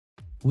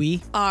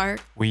We are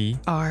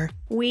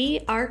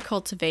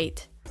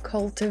cultivate.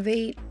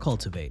 cultivate.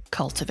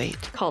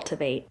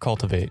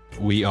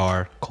 We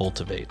are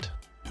cultivate.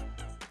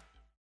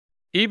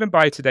 Even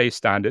by today's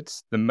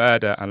standards, the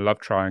murder and love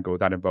triangle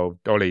that involved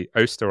Dolly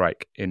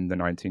Oesterreich in the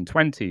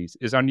 1920s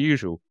is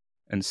unusual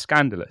and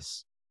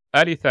scandalous.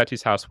 Early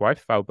 30s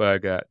housewife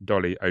Valberga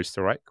Dolly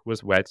Oesterreich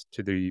was wed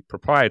to the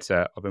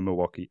proprietor of a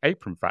Milwaukee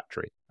apron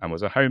factory and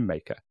was a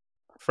homemaker.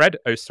 Fred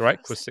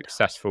Oesterreich was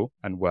successful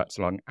and worked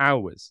long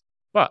hours,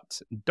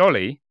 but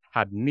Dolly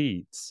had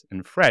needs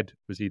and Fred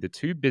was either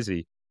too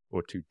busy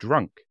or too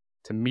drunk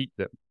to meet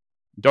them.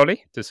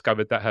 Dolly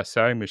discovered that her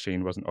sewing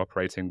machine wasn't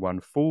operating one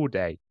full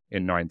day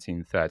in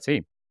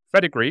 1913.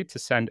 Fred agreed to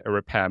send a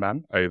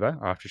repairman over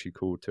after she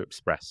called to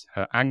express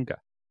her anger.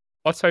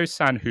 Otto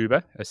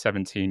Sandhuber, a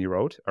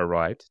 17-year-old,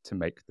 arrived to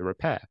make the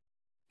repair.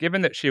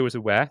 Given that she was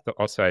aware that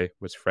Otto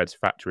was Fred's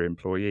factory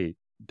employee,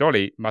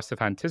 Dolly must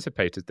have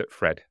anticipated that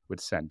Fred would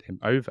send him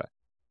over.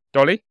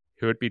 Dolly,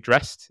 who would be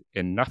dressed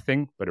in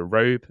nothing but a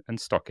robe and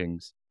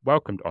stockings,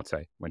 welcomed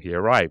Otto when he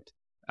arrived,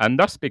 and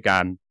thus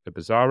began a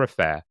bizarre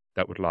affair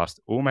that would last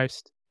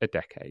almost a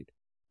decade.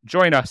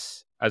 Join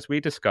us as we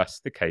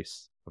discuss the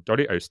case of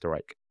Dolly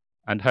Oesterreich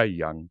and her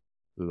young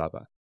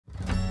lover.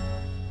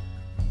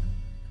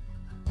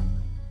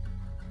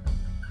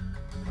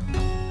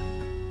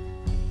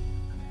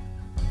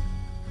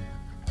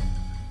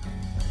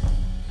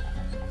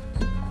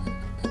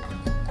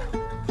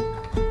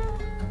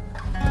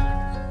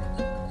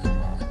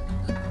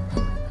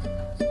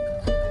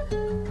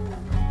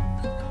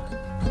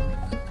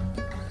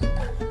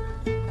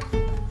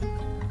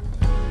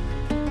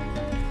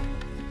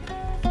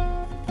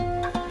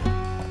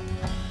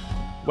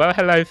 Well,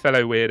 hello,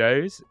 fellow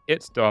weirdos.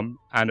 It's Dom,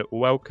 and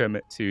welcome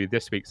to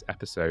this week's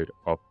episode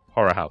of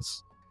Horror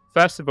House.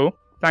 First of all,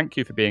 thank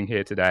you for being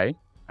here today,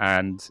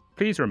 and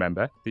please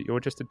remember that you're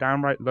just a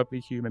downright lovely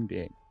human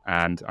being,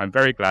 and I'm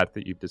very glad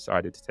that you've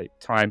decided to take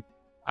time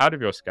out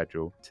of your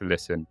schedule to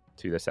listen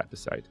to this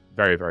episode.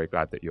 Very, very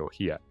glad that you're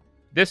here.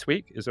 This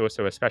week is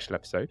also a special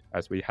episode,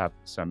 as we have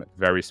some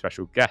very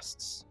special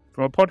guests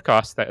from a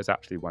podcast that is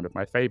actually one of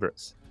my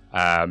favorites,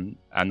 and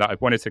that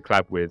I've wanted to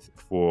collab with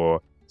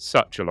for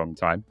such a long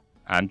time.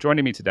 And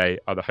joining me today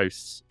are the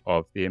hosts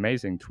of the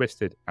amazing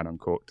Twisted and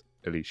Uncorked,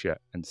 Alicia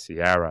and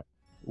Sierra.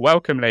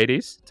 Welcome,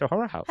 ladies, to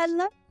Horror House.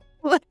 Hello.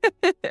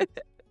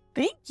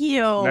 Thank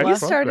you. No You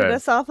started problem.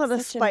 us off on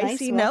a Such a nice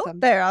spicy note welcome.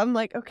 there. I'm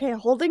like, okay,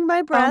 holding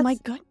my breath. Oh my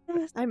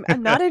goodness. I'm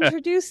not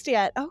introduced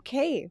yet.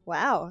 Okay,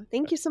 wow.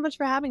 Thank you so much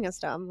for having us,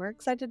 Dom. We're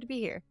excited to be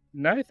here.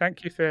 No,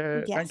 thank you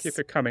for Yes.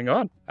 coming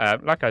on.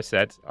 Like I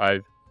said,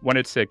 I've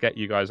wanted to get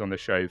you guys on the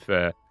show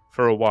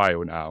for a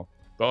while now,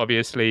 but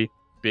obviously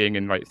being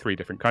in like 3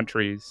 different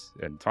countries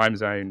and time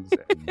zones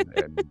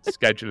and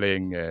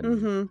scheduling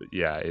and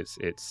yeah, it's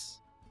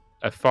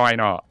a fine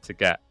art to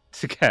get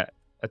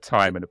a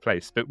time and a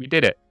place, but we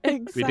did it.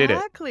 Exactly. We did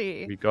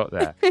it. We got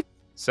there.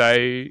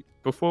 So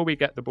before we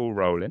get the ball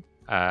rolling,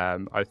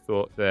 I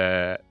thought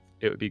that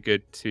it would be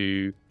good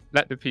to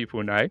let the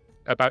people know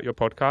about your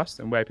podcast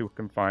and where people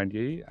can find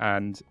you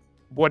and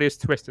what is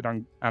Twisted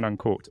and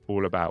Uncorked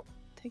all about.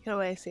 Take it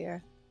away,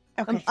 Sierra.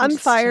 Okay, I'm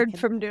just fired checking.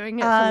 from doing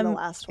it from the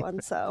last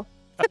one, so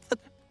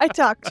I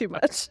talk too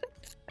much.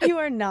 You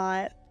are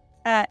not.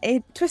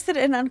 Twisted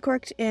and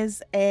Uncorked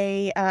is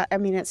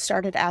it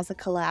started as a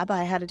collab.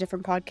 I had a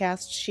different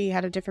podcast. She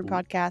had a different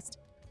podcast.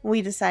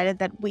 We decided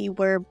that we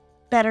were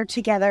better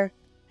together.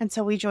 And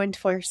so we joined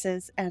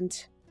forces and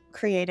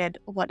created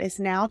what is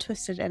now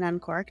Twisted and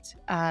Uncorked.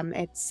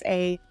 It's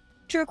a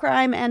true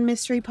crime and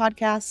mystery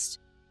podcast.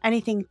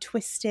 Anything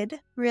twisted,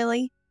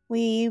 really.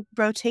 We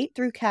rotate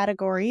through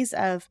categories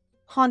of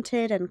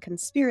haunted and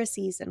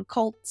conspiracies and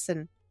cults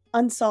and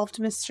unsolved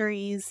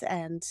mysteries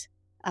and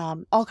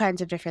all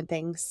kinds of different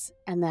things.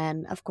 And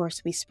then, of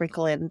course, we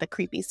sprinkle in the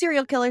creepy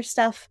serial killer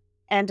stuff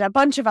and a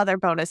bunch of other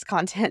bonus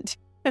content.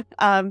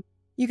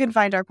 You can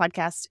find our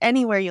podcast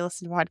anywhere you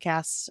listen to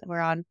podcasts. We're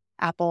on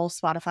Apple,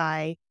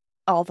 Spotify,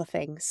 all the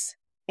things.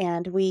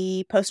 And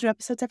we post new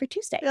episodes every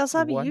Tuesday. We also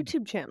have a Wonderful.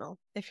 YouTube channel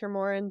if you're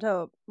more into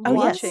Oh, yes.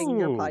 watching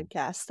your Ooh.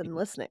 podcast than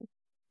listening.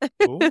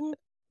 Ooh.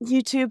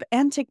 YouTube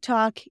and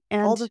TikTok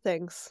and All the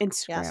things.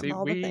 Instagram. Yeah, See,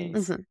 all the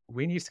things. Mhm.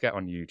 We need to get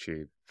on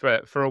YouTube.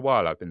 For a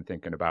while, I've been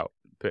thinking about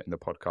putting the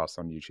podcast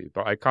on YouTube,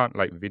 but I can't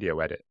like video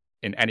edit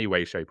in any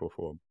way, shape, or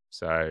form.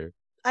 So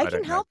I don't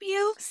can know. help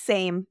you.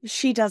 Same.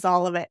 She does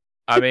all of it.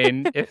 I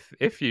mean,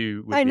 if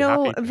you would I be know happy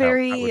to help, that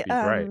very would be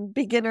great.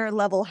 beginner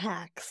level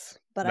hacks,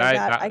 but No,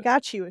 I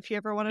got you if you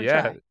ever want to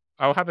Yeah, try.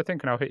 I'll have a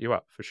think and I'll hit you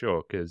up for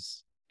sure.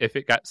 Because if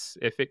it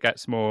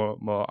gets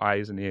more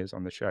eyes and ears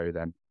on the show,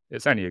 then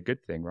it's only a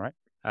good thing, right?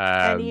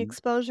 Any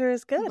exposure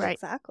is good. Right.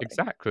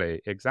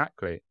 Exactly.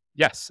 Exactly.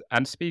 Yes.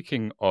 And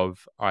speaking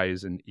of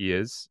eyes and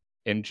ears,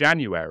 in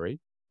January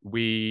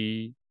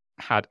we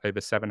had over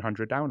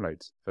 700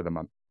 downloads for the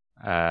month.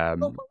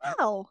 Oh,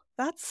 wow.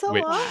 That's so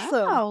Which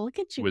awesome. Wow, look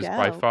at you Was go.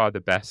 by far the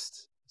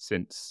best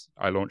since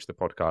I launched the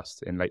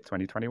podcast in late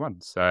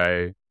 2021.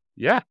 So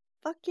yeah,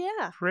 Fuck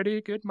yeah.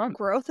 pretty good month.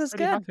 Growth is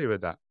Pretty good. happy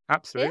with that.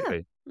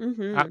 Absolutely.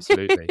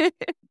 Absolutely.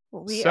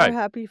 We So, are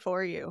happy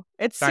for you.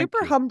 It's thank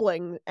super you.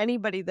 humbling,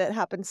 anybody that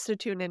happens to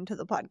tune into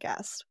the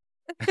podcast.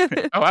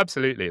 Oh,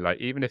 absolutely. Like,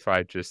 even if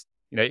I just,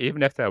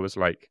 even if there was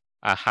like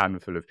a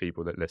handful of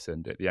people that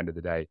listened at the end of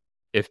the day,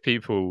 if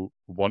people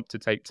want to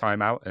take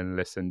time out and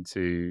listen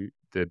to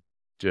the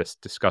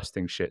just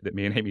disgusting shit that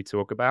me and Amy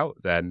talk about,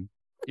 then,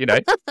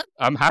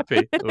 I'm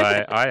happy.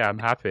 Like, I am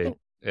happy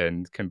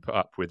and can put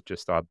up with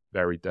just our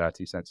very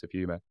dirty sense of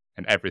humor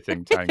and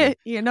everything turning.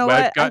 You know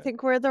We're what? I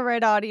think we're the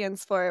right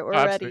audience for it. We're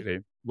ready. absolutely.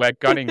 We're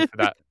gunning for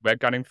that. We're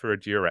gunning for a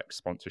Durex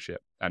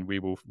sponsorship, and we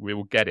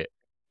will get it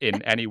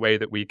in any way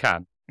that we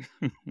can.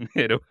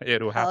 It'll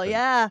Hell happen.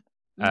 yeah.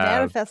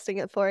 Manifesting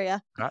it for you.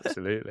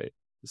 Absolutely.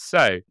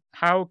 So,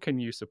 how can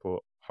you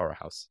support Horror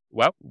House?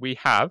 Well, we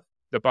have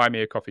the Buy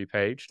Me a Coffee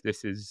page.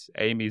 This is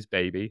Amy's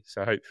baby,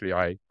 so hopefully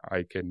I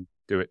can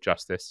do it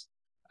justice.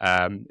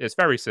 It's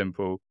very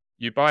simple.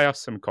 You buy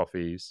us some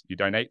coffees, you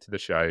donate to the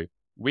show,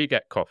 we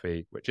get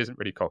coffee, which isn't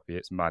really coffee,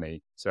 it's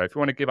money. So if you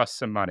want to give us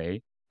some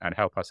money and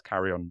help us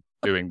carry on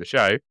doing the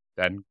show,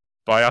 then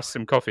buy us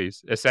some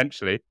coffees,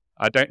 essentially.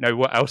 I don't know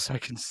what else I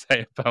can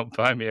say about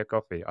Buy Me a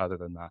Coffee other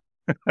than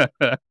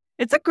that.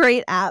 It's a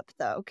great app,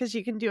 though, because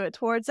you can do it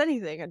towards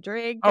anything. A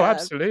drink, Oh,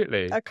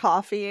 absolutely. a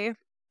coffee,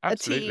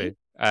 Absolutely.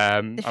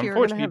 a tea, if you're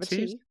going to have a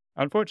tea.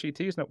 Unfortunately,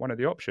 tea is not one of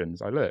the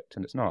options. I looked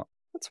and it's not.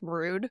 That's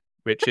rude.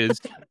 Which is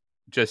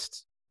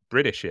just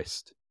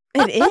Britishist.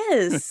 It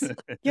is.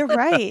 You're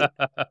right.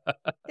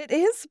 It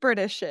is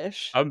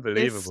Britishish.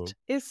 Unbelievable.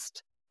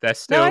 Ist. They're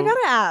still... Now, I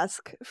gotta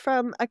ask,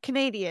 from a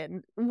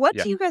Canadian, what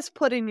Yeah. do you guys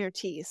put in your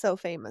tea so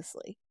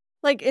famously?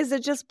 Like, is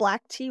it just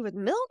black tea with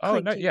milk? Oh,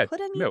 like, no, do you yeah, put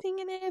milk. anything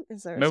in it?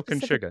 Is there Milk a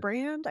and specific sugar.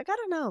 brand? I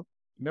gotta know.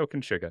 Milk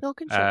and sugar. Milk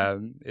and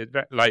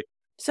sugar. Like,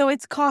 So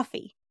it's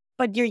coffee,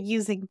 but you're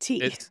using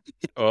tea. it's...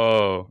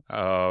 Oh,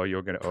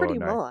 you're going to... Pretty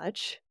no.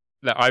 much.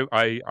 Look,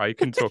 I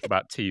can talk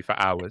about tea for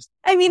hours.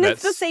 I mean,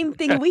 it's the Let's- same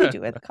thing we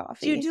do with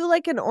coffee. Do you do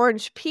like an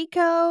orange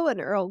pico, an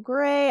Earl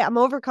Grey? I'm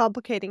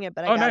overcomplicating it,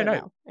 but I Oh, no, gotta no.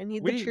 know. I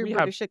need the true we have-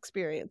 British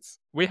experience.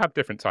 We have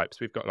different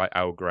types. We've got like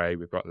Earl Grey,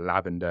 we've got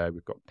lavender,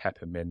 we've got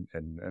peppermint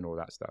and all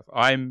that stuff.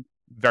 I'm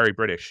very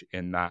British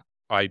in that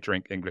I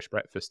drink English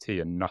breakfast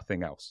tea and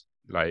nothing else.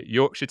 Like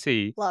Yorkshire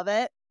tea, Love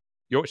it.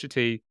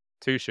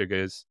 2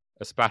 sugars,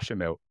 a splash of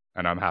milk,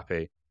 and I'm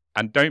happy.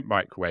 And don't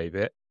microwave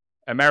it.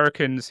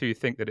 Americans who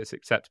think that it's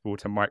acceptable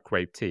to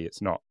microwave tea,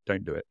 it's not.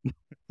 Don't do it.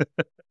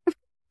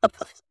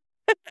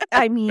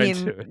 I do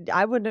mean,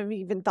 I wouldn't have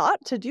even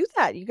thought to do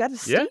that. You gotta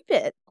Yeah. steep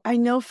it. I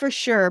know for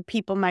sure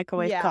people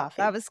microwave Yeah,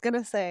 coffee. I was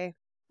gonna say.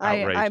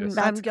 I'm Outrageous.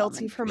 That's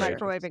guilty common. for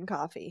Outrageous. microwaving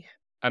coffee.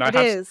 And It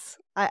is.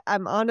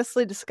 I'm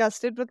honestly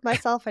disgusted with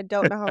myself. I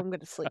don't know how I'm going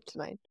to sleep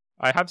tonight.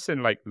 I have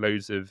seen like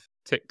loads of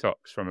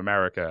TikToks from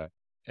America,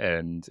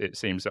 and it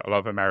seems that a lot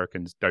of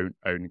Americans don't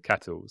own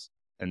kettles,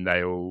 and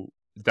they'll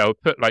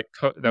put like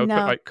put No.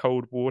 like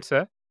cold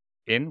water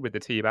in with the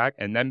tea bag,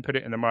 and then put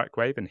it in the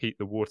microwave and heat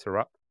the water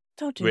up,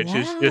 Don't do which that.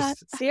 is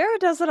just Sierra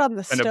does it on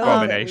the stove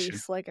abomination. at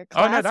least, like a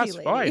Oh, no, classy that's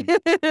lady. fine.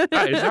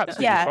 that is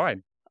absolutely Yeah.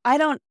 fine. I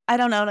don't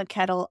own a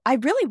kettle. I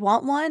really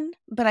want one,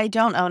 but I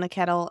don't own a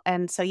kettle,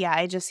 and so yeah,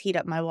 I just heat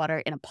up my water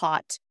in a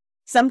pot.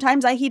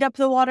 Sometimes I heat up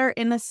the water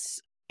in the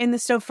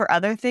stove for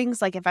other things,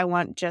 like if I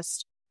want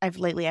I've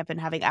been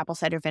having apple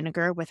cider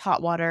vinegar with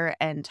hot water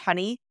and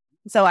honey.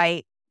 So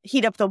I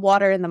heat up the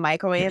water in the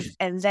microwave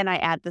and then I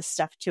add the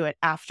stuff to it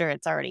after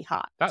it's already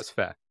hot. That's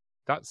fair.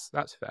 That's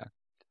fair.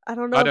 I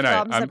don't know I if don't know.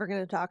 Dom's I'm- ever going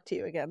to talk to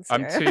you again,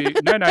 I'm Sierra.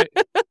 too... No,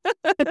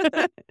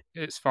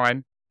 it's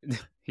fine.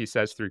 He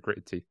says through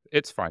gritted teeth.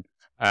 It's fine.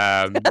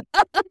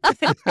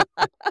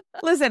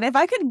 Listen, if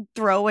I could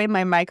throw away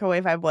my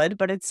microwave, I would,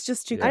 but it's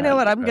just too. Yeah, I know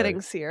what I'm no.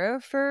 getting Sierra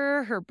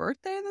for her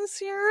birthday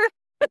this year.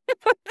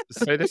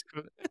 So this...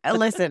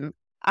 Listen,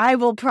 I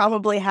will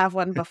probably have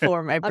one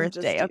before my I'm just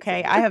birthday.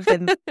 Okay, teasing. I have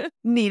been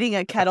needing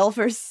a kettle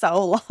for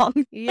so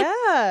long.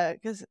 Yeah,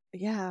 because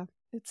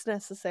it's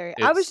necessary.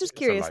 I was just it's a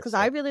curious because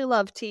I lifestyle. really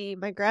love tea.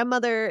 My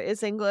grandmother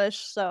is English,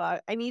 so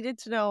I needed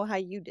to know how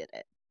you did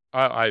it.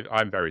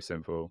 I'm very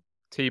simple.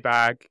 Tea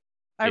bag.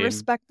 I in-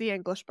 respect the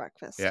English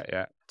breakfast.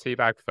 Yeah. Tea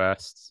bag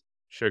first,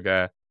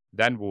 sugar,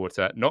 then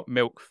water. Not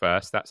milk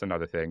first. That's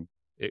another thing.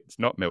 It's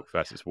not milk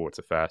first. It's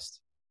water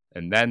first,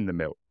 and then the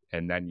milk.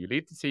 And then you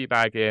leave the tea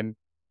bag in.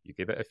 You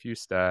give it a few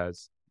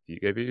stirs. You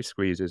give it a few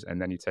squeezes,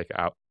 and then you take it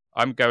out.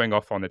 I'm going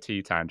off on a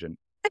tea tangent.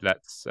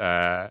 Let's.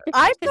 I'm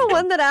the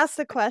one that asked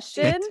the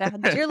question.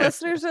 Your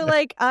listeners are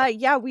like,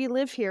 yeah, we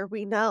live here.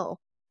 We know.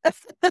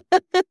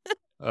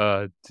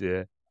 Oh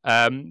dear.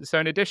 So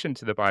in addition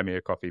to the Buy Me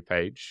a Coffee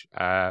page,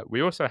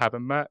 we also have a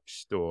merch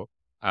store.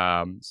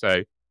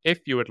 So if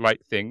you would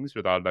like things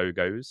with our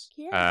logos,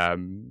 Yeah.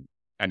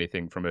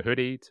 anything from a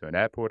hoodie to an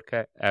AirPod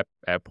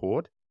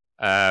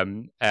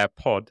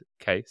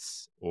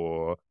case,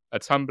 or a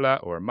tumbler,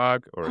 or a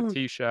mug, or a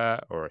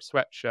t-shirt, or a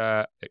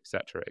sweatshirt,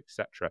 etc.,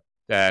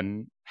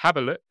 then have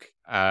a look.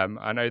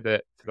 I know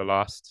that for the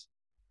last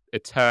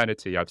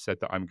eternity, I've said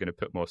that I'm going to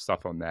put more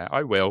stuff on there.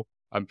 I will.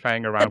 I'm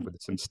playing around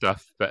with some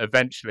stuff, but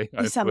eventually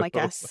I You sound like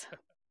will. us.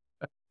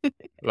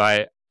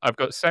 Like, I've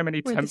got so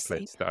many We're the same.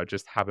 templates that I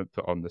just haven't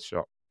put on the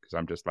shop because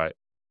I'm just like,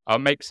 I'll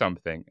make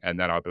something and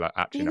then I'll be like,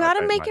 actually, You no, I gotta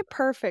don't make like it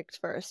perfect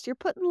first. You're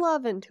putting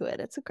love into it.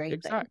 It's a great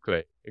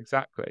thing.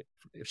 Exactly.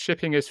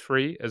 Shipping is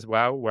free as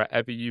well,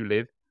 wherever you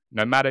live.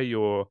 No matter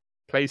your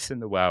place in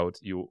the world,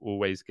 you will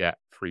always get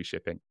free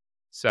shipping.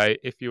 So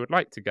if you would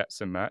like to get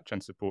some merch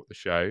and support the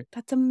show,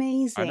 That's I know,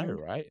 amazing.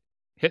 right?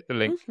 Hit the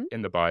link Mhm.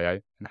 in the bio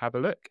and have a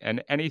look.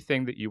 And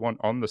anything that you want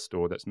on the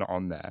store that's not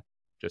on there,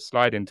 just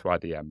slide into our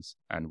DMs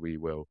and we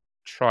will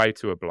try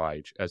to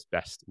oblige as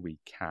best we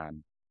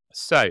can.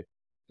 So,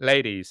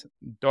 ladies,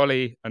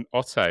 Dolly and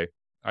Otto,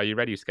 are you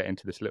ready to get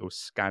into this little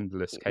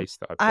scandalous case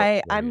that I've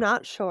got for I'm you?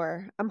 not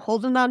sure. I'm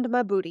holding on to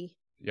my booty.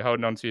 You're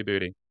holding on to your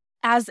booty.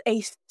 As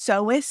a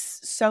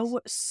seamstress,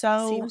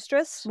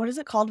 Seamstress? what is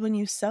it called when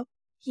you sew?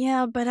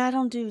 Yeah, but I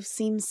don't do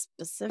seams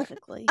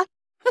specifically.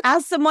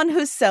 As someone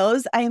who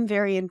sews, I am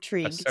very A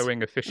intrigued sewing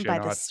by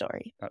aficionado. this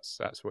story.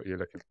 That's what you're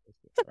looking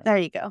for. There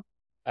you go.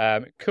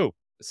 Cool.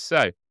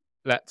 So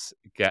let's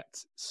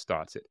get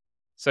started.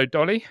 So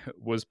Dolly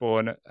was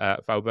born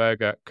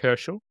Valberga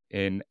Kirschel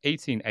in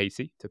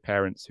 1880 to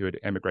parents who had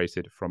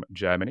emigrated from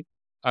Germany.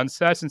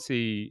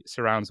 Uncertainty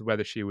surrounds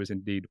whether she was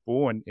indeed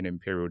born in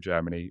Imperial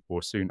Germany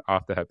or soon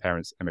after her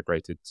parents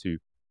emigrated to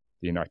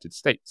the United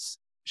States.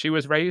 She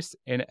was raised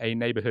in a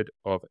neighborhood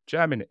of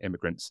German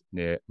immigrants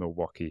near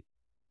Milwaukee,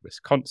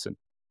 Wisconsin.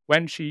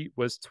 When she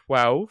was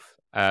 12,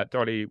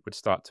 Dolly would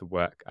start to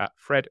work at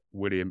Fred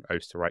William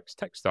Oesterreich's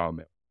textile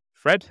mill.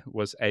 Fred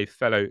was a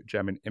fellow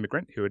German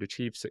immigrant who had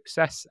achieved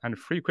success and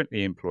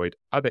frequently employed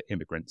other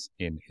immigrants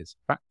in his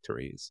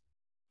factories.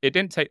 It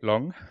didn't take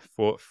long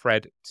for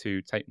Fred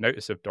to take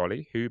notice of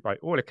Dolly, who by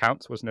all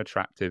accounts was an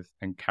attractive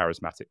and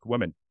charismatic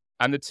woman,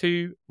 and the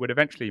two would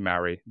eventually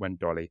marry when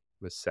Dolly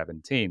was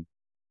 17.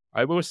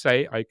 I will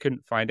say I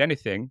couldn't find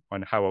anything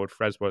on how old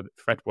Fred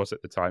was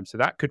at the time, so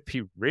that could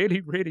be really,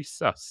 really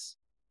sus,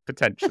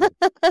 potentially.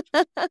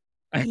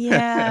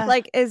 Yeah.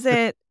 Like, is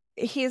it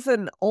he's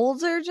an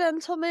older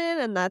gentleman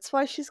and that's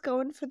why she's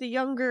going for the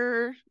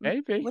younger?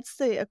 Maybe. What's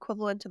the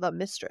equivalent of a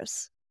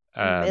mistress?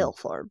 Um, Male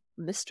form.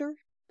 Mister?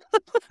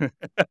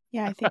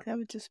 Yeah, I think that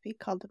would just be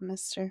called a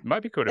mister.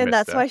 Might be called a And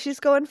mister. that's why she's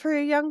going for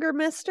a younger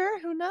mister?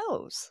 Who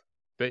knows?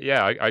 But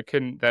yeah, I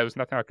couldn't. There was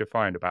nothing I could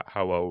find about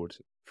how old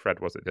Fred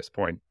was at this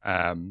point.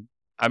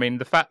 I mean,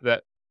 the fact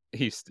that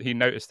he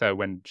noticed her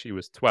when she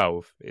was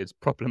 12 is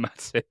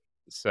problematic.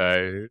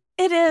 So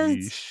It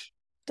is. yeesh.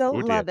 Don't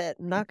Oh, dear. love it.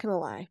 I'm not gonna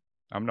lie.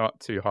 I'm not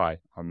too high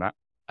on that.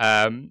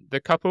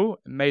 The couple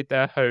made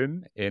their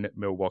home in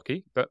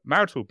Milwaukee, but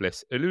marital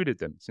bliss eluded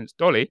them since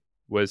Dolly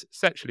was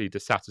sexually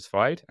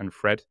dissatisfied and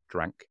Fred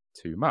drank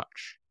too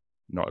much.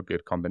 Not a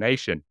good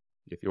combination.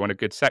 If you want a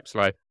good sex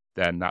life,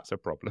 then that's a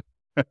problem.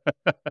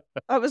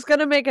 I was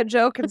gonna make a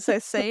joke and say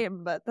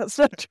same, but that's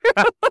not true.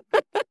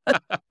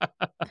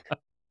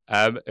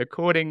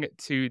 According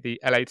to the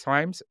LA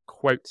Times,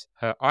 quote,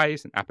 her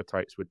eyes and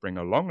appetites would bring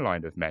a long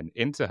line of men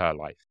into her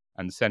life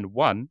and send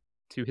one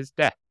to his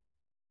death.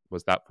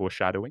 Was that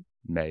foreshadowing?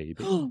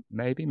 Maybe.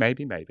 maybe.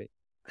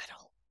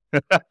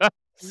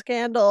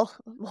 Scandal.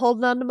 I'm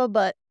holding on to my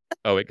butt.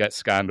 Oh, it gets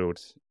scandaled.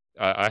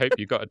 I hope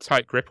you got a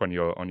tight grip on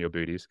your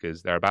booties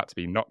because they're about to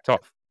be knocked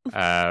off.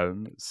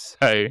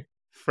 So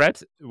Fred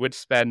would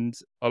spend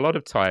a lot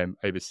of time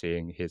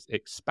overseeing his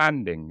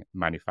expanding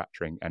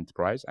manufacturing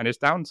enterprise, and his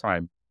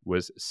downtime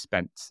was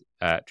spent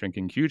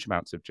drinking huge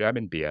amounts of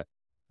German beer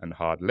and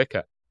hard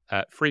liquor.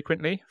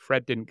 Frequently,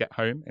 Fred didn't get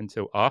home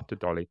until after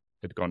Dolly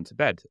had gone to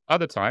bed.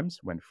 Other times,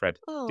 when Fred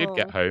did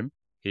get home,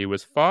 he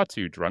was far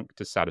too drunk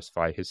to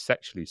satisfy his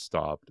sexually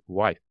starved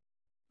wife.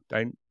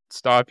 Don't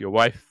starve your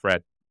wife,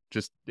 Fred.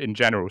 Just in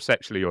general,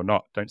 sexually or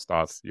not, don't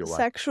starve your wife.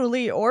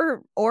 Sexually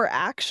or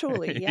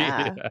actually,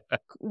 yeah.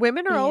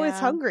 Women are always Yeah.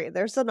 hungry.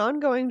 There's an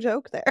ongoing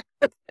joke there.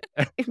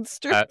 It's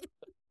true.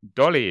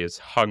 Dolly is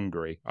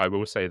hungry. I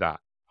will say that.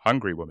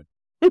 Hungry woman.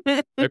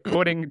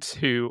 According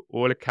to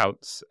all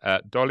accounts,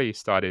 Dolly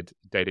started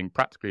dating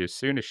practically as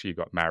soon as she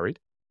got married.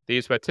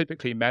 These were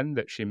typically men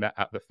that she met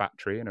at the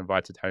factory and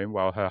invited home,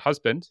 while her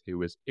husband, who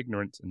was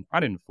ignorant and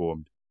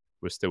uninformed,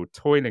 was still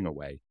toiling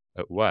away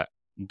at work.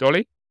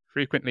 Dolly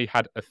frequently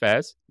had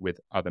affairs with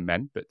other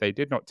men, but they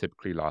did not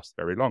typically last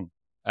very long.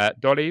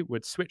 Dolly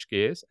would switch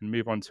gears and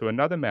move on to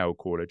another male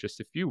caller just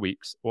a few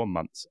weeks or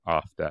months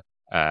after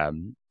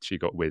she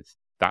got with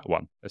that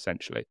one,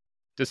 essentially.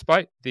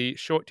 Despite the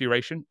short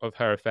duration of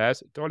her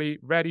affairs, Dolly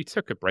rarely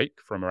took a break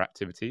from her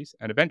activities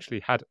and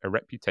eventually had a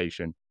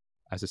reputation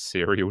as a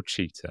serial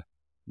cheater.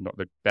 Not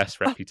the best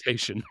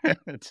reputation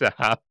to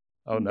have.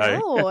 Oh, no.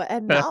 No,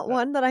 and not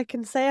one that I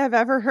can say I've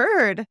ever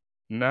heard.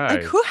 No.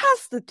 Like, who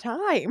has the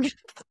time?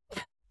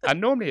 And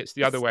normally it's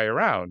the other way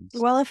around.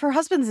 Well, if her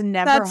husband's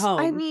never home,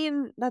 I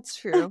mean, that's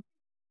true.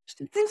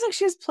 it seems like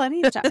she has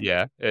plenty of time.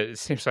 Yeah, it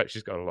seems like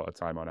she's got a lot of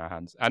time on her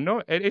hands. And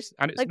it's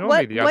Like,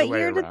 normally the other what way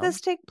year around. did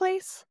this take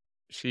place?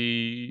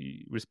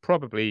 She was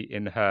probably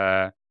in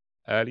her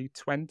early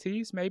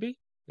 20s, maybe,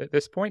 at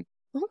this point.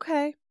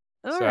 Okay.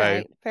 All So-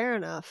 right. Fair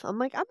enough. I'm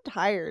like, I'm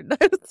tired.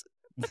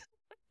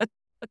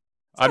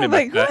 I'm in I'm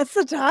my like, what's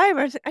the time?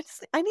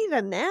 I need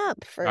a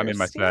nap first. I'm in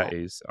my Yeah.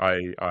 30s.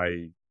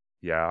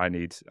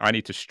 I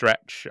need to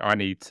stretch. I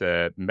need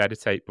to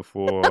meditate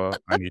before.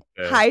 I need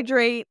to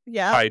Hydrate.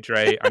 Yeah.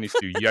 hydrate. I need to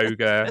do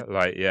yoga.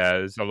 Like, yeah,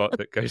 there's a lot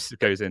that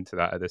goes into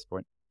that at this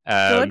point.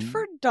 Good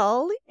for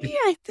Dolly,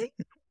 I think.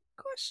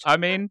 I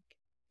mean,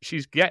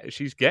 she's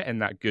getting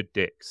that good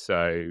dick,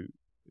 so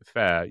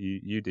fair.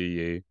 You do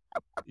you.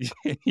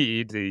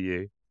 You do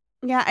you.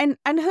 Yeah,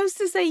 and who's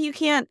to say you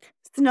can't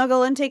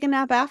snuggle and take a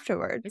nap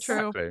afterwards?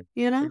 True. Exactly.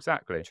 You know?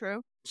 Exactly.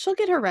 True. She'll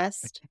get her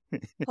rest.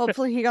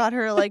 Hopefully he got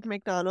her like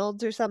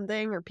McDonald's or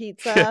something or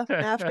pizza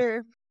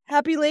after.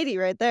 Happy lady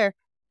right there.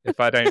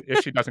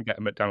 If she doesn't get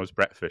a McDonald's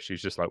breakfast,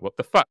 she's just like, what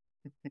the fuck?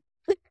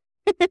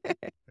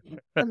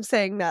 I'm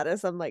saying that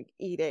as I'm like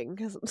eating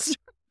because I'm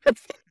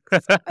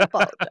starving. I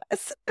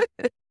apologize.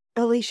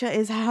 Alicia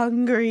is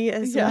hungry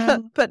as Yeah,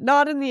 well. but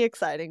not in the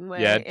exciting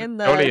way. Yeah, in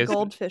Dolly the is-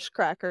 goldfish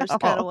crackers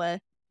kind of way.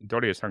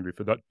 Dolly is hungry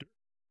for that.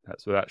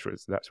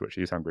 That's what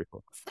she's hungry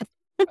for.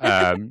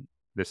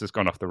 This has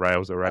gone off the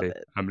rails already. Love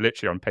it. I'm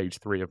literally on page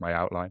 3 of my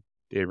outline.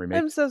 Dear me.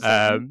 I'm so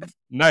sorry.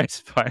 No, it's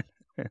fine.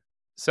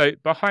 So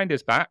behind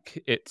his back,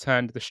 it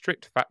turned the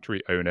strict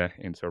factory owner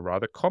into a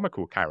rather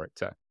comical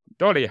character.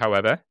 Dolly,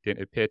 however,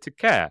 didn't appear to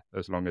care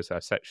as long as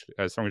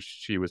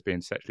she was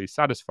being sexually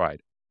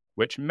satisfied,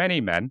 which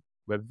many men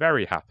were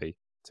very happy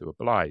to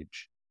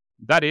oblige.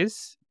 That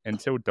is,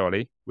 until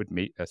Dolly would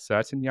meet a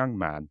certain young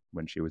man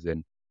when she was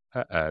in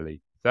her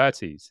early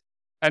 30s.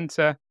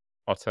 Enter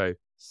Otto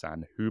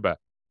Sanhuber.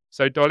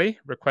 So Dolly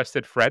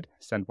requested Fred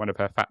send one of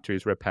her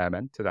factory's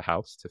repairmen to the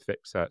house to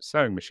fix her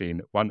sewing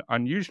machine one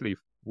unusually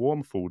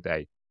warm fall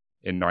day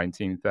in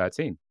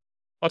 1913.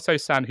 Otto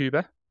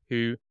Sanhuber,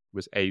 who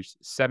was aged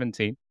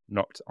 17,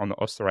 knocked on the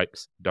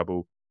Oesterreich's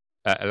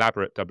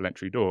elaborate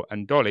double-entry door,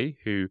 and Dolly,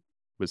 who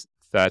was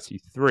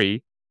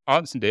 33,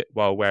 answered it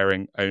while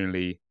wearing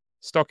only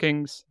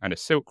stockings and a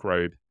silk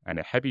robe and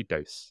a heavy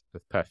dose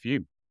of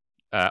perfume.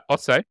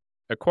 Otto,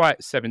 a quiet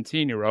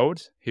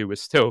 17-year-old who was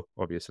still,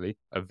 obviously,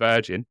 a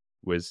virgin,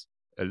 was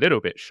a little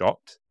bit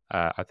shocked.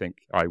 I think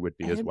I would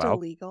be as And well.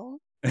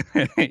 illegal.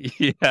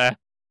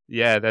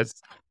 Yeah, there's...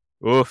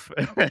 Oof.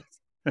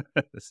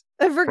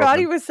 I forgot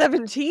he was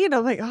 17.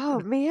 I'm like, oh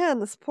man,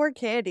 this poor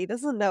kid. He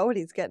doesn't know what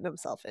he's getting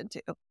himself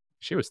into.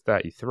 She was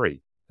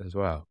 33 as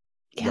well.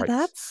 Yeah, Yikes.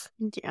 that's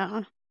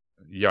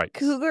Yikes.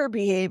 cougar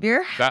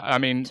behavior, I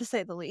mean, to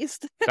say the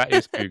least. that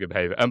is cougar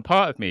behavior. And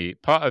part of me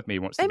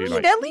wants to I be mean,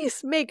 like, at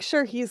least make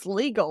sure he's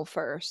legal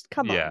first.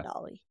 Come Yeah. on,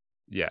 Dolly.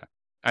 yeah.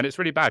 And it's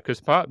really bad because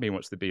part of me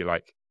wants to be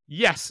like,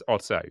 yes,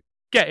 Otto,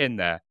 get in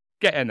there,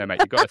 mate.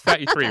 You've got a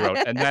 33-year-old.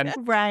 And then,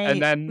 Right.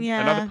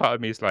 another part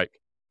of me is like,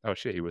 oh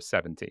shit, he was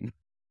 17.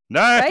 No.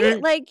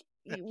 Right? Like,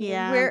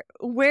 Yeah.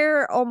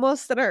 we're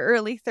almost in our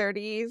early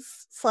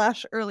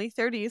 30s/early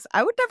 30s.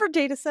 I would never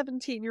date a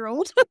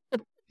 17-year-old.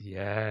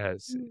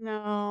 Yes.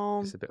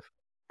 No. It's a bit.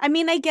 I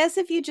mean, I guess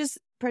if you just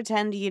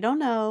pretend you don't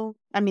know.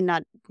 I mean,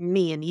 not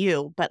me and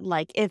you, but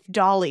like if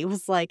Dolly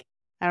was like,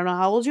 I don't know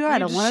how old you are. I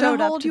don't want to know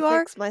how old you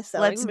are. Fix my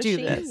sewing Let's do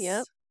machine. this.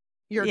 Yep.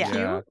 You're Yeah.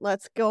 cute.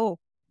 Let's go.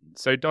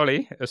 So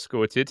Dolly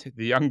escorted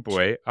the young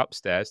boy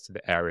upstairs to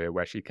the area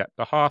where she kept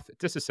the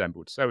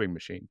half-disassembled sewing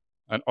machine,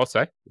 and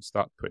Otto would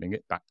start putting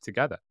it back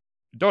together.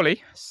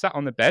 Dolly sat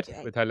on the bed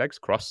with her legs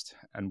crossed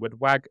and would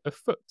wag a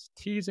foot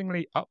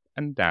teasingly up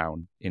and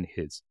down in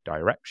his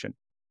direction.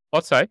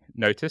 Otto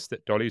noticed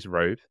that Dolly's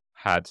robe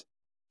had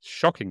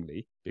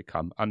shockingly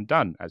become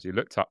undone as he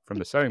looked up from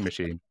the sewing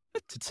machine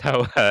to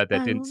tell her there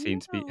didn't seem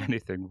to be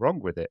anything wrong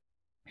with it.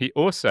 He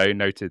also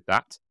noted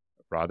that,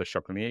 rather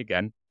shockingly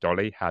again,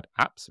 Dolly had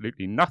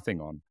absolutely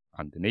nothing on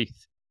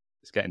underneath.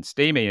 It's getting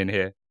steamy in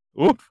here.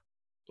 Oof!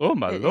 Oh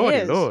my It lordy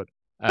is. lord!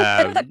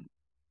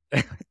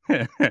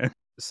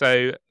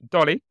 So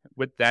Dolly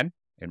would then,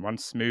 in one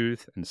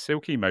smooth and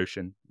silky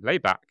motion, lay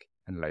back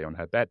and lay on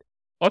her bed.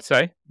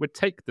 Otto would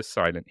take the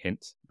silent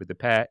hint, with the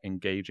pair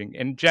engaging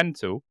in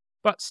gentle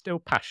but still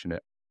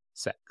passionate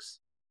sex.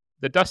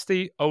 The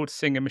dusty old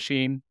singer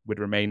machine would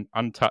remain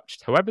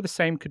untouched. However, the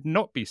same could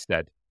not be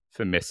said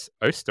for Miss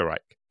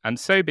Oesterreich, and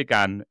so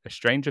began a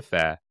strange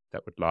affair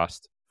that would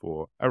last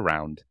for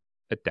around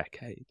a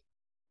decade.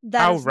 That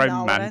How is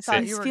not what I thought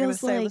romantic. you were going to Feels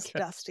say was like-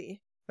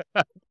 dusty.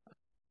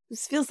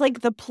 This feels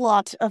like the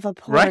plot of a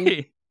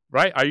porn.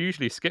 Right. I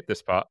usually skip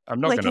this part. I'm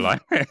not Like going to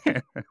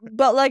lie.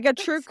 But like a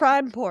true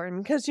crime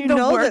porn, because you The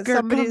know that worker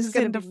somebody's comes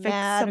going in to to be fix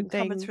mad and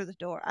coming something. through the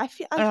door. I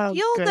feel Oh, that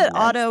goodness.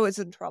 Otto is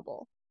in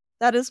trouble.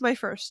 That is my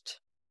first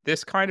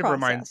This kind of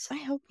reminds.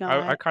 process. I hope not.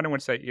 I kind of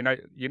want to say,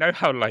 you know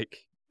how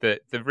like the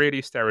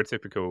really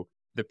stereotypical,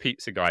 the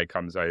pizza guy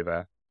comes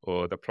over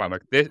or the plumber.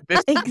 This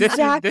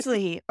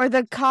Exactly. Or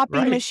the copy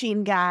Right.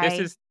 machine guy. This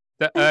is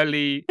the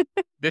early.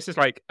 This is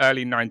like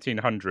early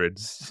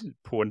 1900s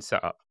porn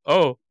setup.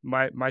 Oh,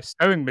 my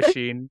sewing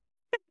machine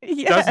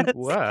Yes. doesn't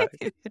work.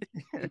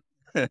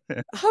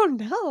 Oh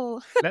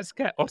no. Let's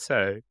get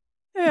Otto.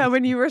 Yeah,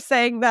 when you were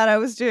saying that, I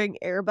was doing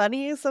air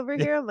bunnies over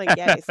here. I'm like,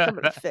 yeah, he's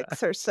coming to fix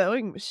her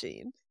sewing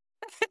machine.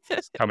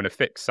 It's coming to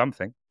fix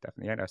something.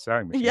 Definitely ain't a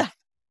sewing machine.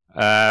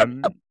 Yeah.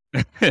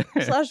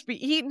 /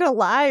 be eaten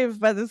alive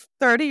by this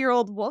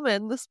 30-year-old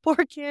woman. This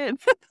poor kid.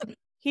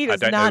 He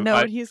does not know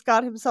what he's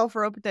got himself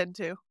roped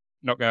into.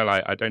 Not gonna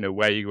lie, I don't know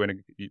where you were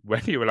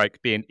when you were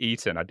like being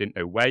eaten. I didn't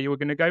know where you were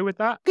gonna go with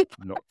that.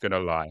 Not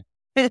gonna lie,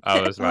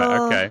 I was like,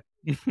 okay,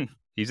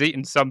 he's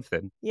eating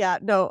something. Yeah,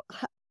 no,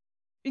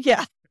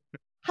 yeah,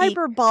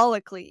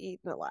 hyperbolically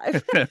eaten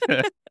alive.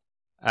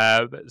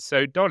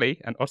 So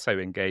Dolly and Otto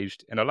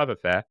engaged in a love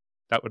affair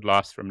that would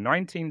last from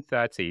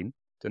 1913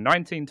 to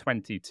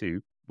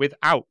 1922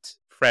 without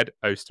Fred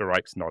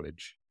Oesterreich's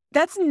knowledge.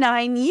 That's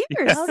 9 years.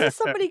 How does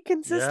somebody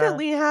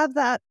consistently have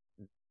that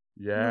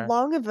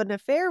long of an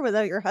affair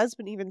without your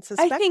husband even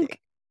suspecting?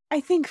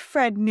 I think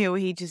Fred knew,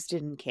 he just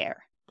didn't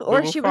care.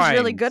 Or she was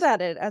really good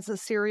at it as a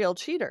serial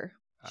cheater.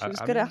 She was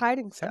good at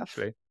hiding stuff.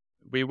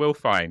 We will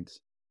find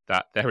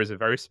that there is a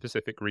very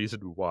specific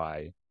reason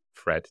why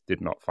Fred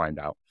did not find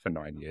out for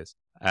 9 years.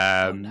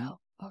 Oh no.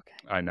 Okay.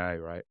 I know,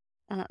 right?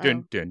 Uh-oh.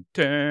 Dun, dun,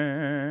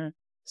 dun.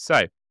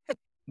 So,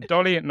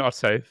 Dolly and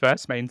Otto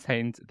first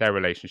maintained their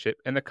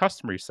relationship in the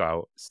customary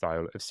style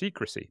of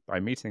secrecy by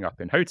meeting up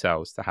in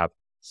hotels to have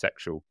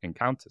sexual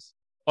encounters.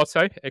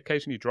 Otto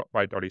occasionally dropped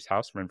by Dolly's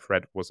house when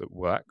Fred was at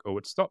work, or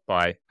would stop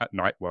by at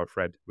night while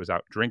Fred was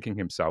out drinking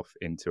himself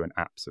into an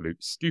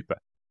absolute stupor.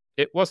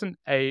 It wasn't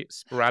a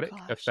sporadic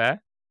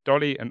affair.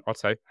 Dolly and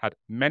Otto had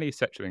many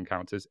sexual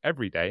encounters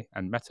every day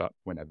and met up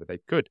whenever they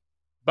could.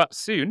 But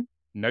soon,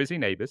 nosy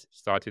neighbours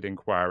started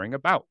inquiring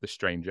about the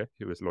stranger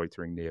who was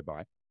loitering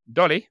nearby.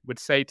 Dolly would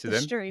say to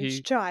them... The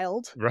strange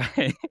child.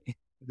 Right.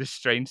 The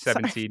strange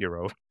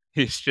 17-year-old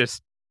who's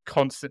just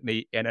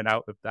constantly in and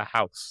out of the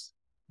house.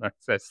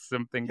 There's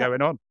something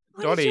going on.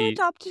 Did you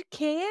adopt a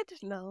kid?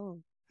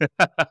 No.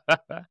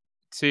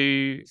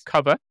 To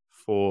cover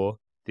for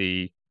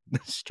the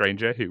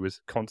stranger who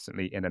was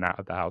constantly in and out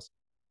of the house,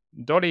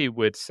 Dolly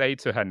would say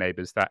to her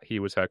neighbours that he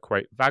was her,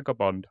 quote,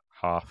 vagabond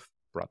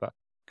half-brother.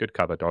 Good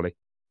cover, Dolly.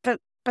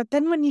 But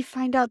then when you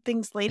find out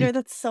things later,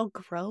 that's so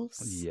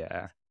gross.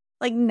 Yeah.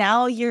 Like,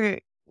 now you're...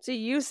 So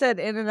you said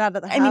in and out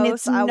of the house. I mean,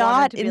 it's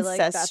not incestual, like,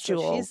 that's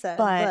what she said,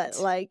 but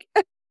like...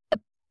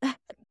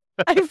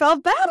 I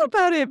felt bad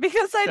about it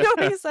because I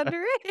know he's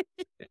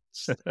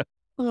underage.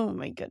 Oh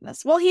my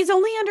goodness. Well, he's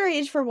only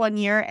underage for 1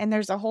 year, and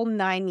there's a whole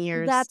 9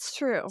 years. That's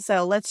true.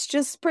 So let's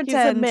just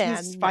pretend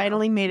he's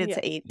finally made it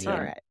to 18. All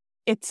right.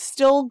 It's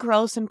still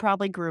gross and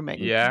probably grooming.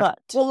 Yeah. But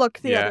we'll look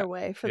the other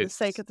way for the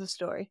sake of the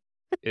story.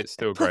 It's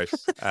still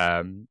gross.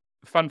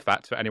 Fun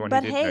fact for anyone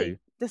who didn't know.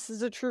 This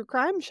is a true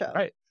crime show.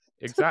 Right.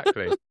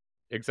 Exactly.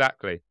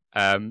 Exactly.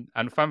 And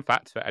fun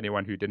fact for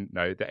anyone who didn't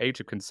know, the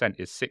age of consent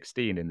is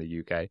 16 in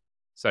the UK.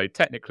 So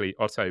technically,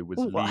 Otto was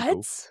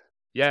legal.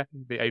 Yeah,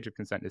 the age of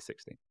consent is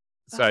 16.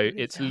 So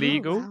it's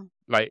legal. Wow.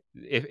 Like,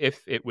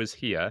 if it was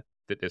here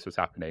that this was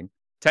happening,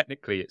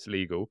 technically it's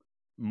legal.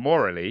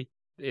 Morally,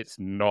 it's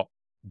not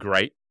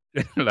great.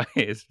 Like,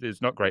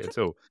 it's not great at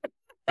all.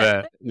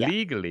 But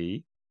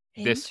legally,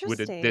 this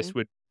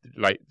would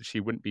like, she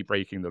wouldn't be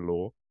breaking the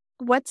law.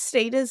 What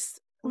state are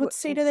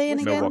they in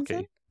again?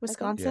 Milwaukee.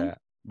 Wisconsin? Yeah,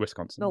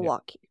 Wisconsin.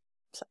 Milwaukee.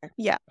 Sorry.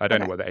 Yeah. I don't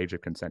know what the age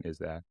of consent is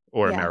there,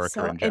 or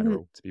America in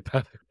general, to be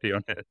perfectly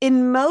honest.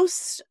 In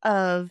most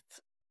of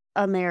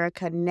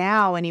America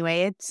now,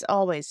 anyway, it's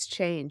always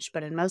changed,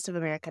 but in most of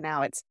America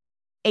now, it's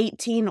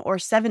 18 or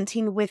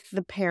 17 with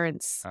the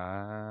parents'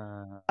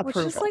 approval. Which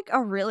is like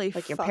a really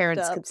like your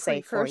parents could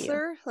say for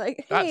you.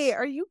 Like, hey,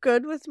 are you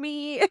good with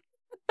me?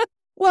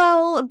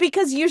 Well,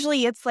 because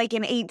usually it's like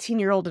an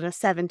 18-year-old and a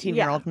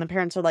 17-year-old, and the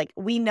parents are like,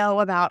 we know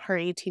about her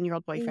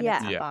 18-year-old boyfriend.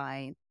 It's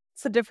fine.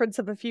 It's a difference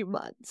of a few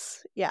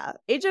months. Yeah.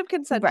 Age of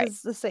consent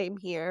is the same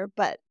here,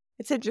 but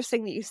it's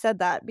interesting that you said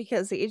that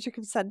because the age of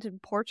consent in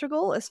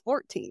Portugal is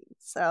 14.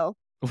 So,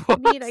 I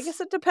mean, I guess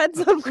it depends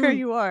on where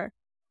you are.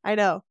 I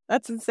know.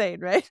 That's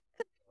insane, right?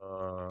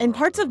 In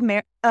parts of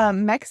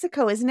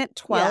Mexico, isn't it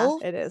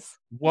 12? Yeah, it is.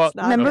 What?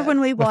 Remember when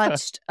we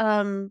watched,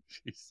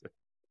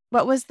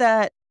 what was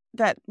that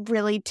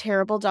really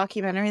terrible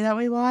documentary that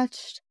we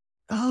watched?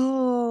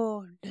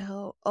 Oh,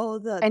 no.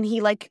 And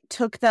he, like,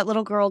 took that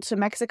little girl to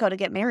Mexico to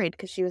get married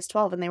because she was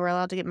 12 and they were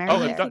allowed to get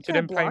married there. Abducted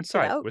in plain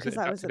sight. Was it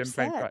abducted in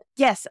plain sight?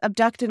 Yes,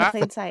 abducted in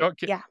plain sight.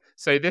 Yeah.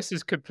 So this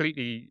is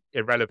completely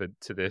irrelevant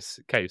to this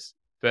case,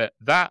 but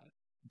that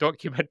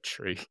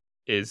documentary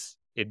is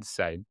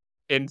insane.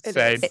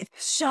 Insane.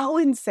 It's so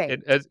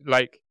insane.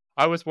 Like,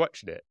 I was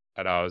watching it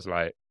and I was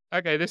like,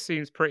 okay, this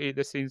seems, pretty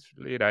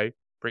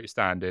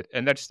standard.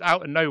 And then just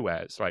out of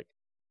nowhere, it's like,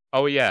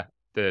 oh yeah,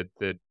 the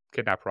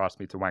kidnapper asked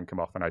me to wank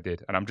him off and I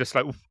did. And I'm just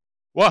like,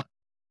 what?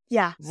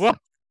 Yeah. What?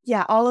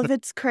 Yeah, all of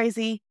it's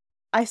crazy.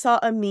 I saw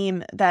a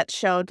meme that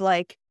showed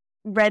like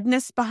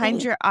redness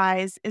behind your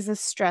eyes is a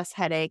stress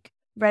headache.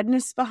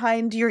 Redness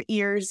behind your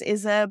ears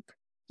is a,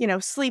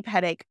 sleep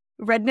headache.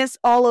 Redness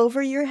all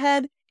over your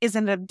head is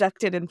an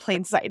abducted in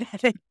plain sight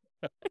headache.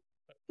 I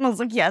was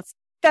like, yes,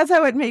 that's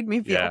how it made me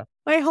feel. Yeah.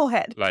 My whole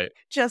head. Like,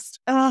 just,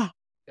 I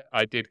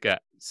did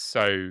get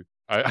so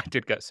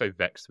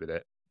vexed with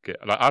it.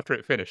 Like, after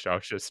it finished, I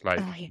was just like,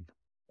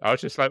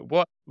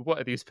 what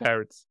are these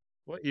parents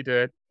What are you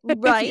doing?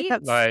 Right?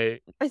 Yes.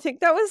 Like, I think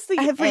that was the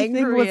Everything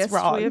was angriest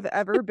wrong. we have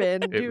ever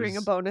been It doing a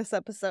was- bonus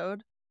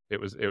episode. it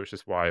was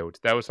just wild.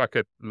 There was like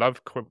a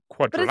love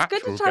quadrilateral But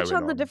it's good to touch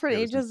going on the different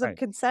It was ages of insane.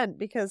 consent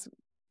because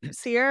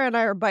Sierra and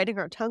I are biting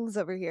our tongues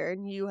over here,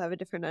 and you have a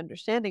different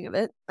understanding of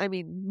it. I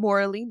mean,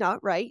 morally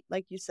not right,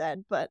 like you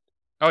said, but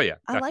Oh yeah,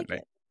 I like definitely.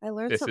 it. I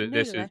learned This something is new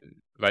this today. is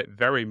like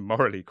very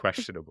morally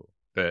questionable,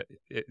 but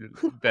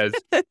there's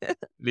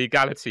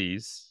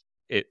legalities.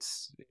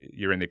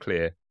 You're in the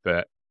clear,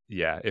 but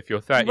yeah, if you're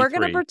 33, We're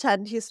gonna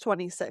pretend he's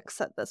 26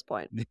 at this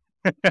point.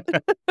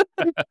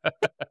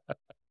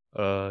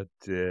 Oh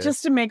dear.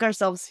 Just to make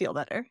ourselves feel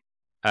better.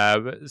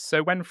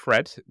 So when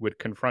Fred would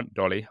confront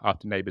Dolly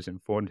after neighbors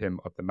informed him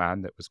of the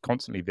man that was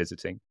constantly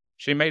visiting,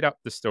 she made up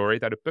the story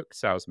that a book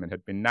salesman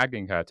had been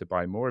nagging her to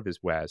buy more of his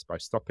wares by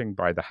stopping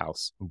by the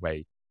house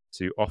way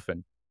too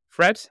often.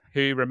 Fred,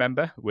 who,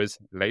 remember, was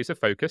laser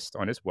focused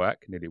on his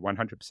work nearly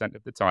 100%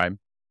 of the time,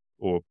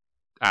 or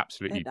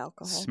absolutely And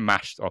alcohol.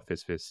 smashed off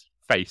his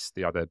face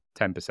the other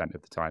 10%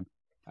 of the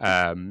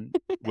time,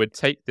 would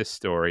take this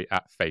story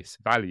at face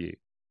value.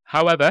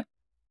 However,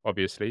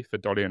 obviously, for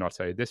Dolly and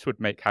Otto, this would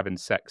make having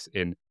sex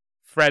in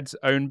Fred's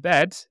own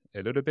bed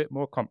a little bit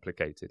more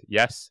complicated.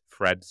 Yes,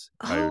 Fred's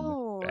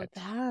own bed.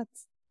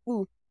 That's...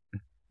 Ooh.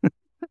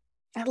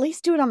 At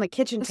least do it on the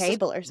kitchen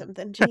table or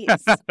something.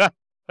 Jeez.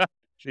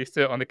 She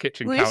stood on the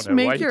kitchen At least counter.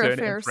 Why are make you your doing it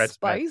affair in Fred's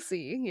bed?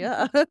 spicy.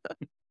 Yeah.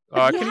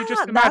 Can you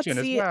just imagine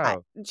as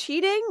well?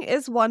 Cheating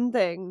is one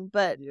thing,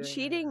 but Yeah.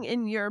 cheating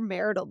in your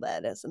marital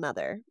bed is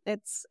another.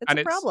 It's And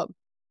a problem.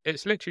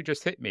 It's literally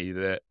just hit me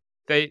that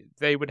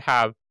they would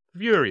have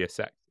furious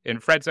sex in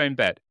Fred's own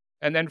bed.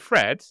 And then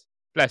Fred,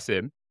 bless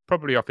him,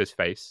 probably off his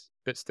face,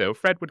 but still,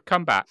 Fred would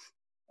come back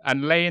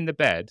and lay in the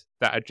bed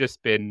that had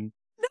just been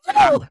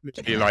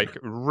literally like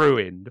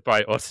ruined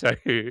by Otto.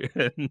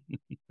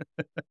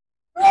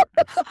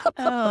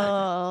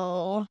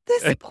 Oh.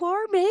 This poor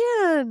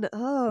man.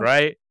 Oh,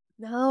 Right?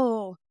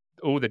 no.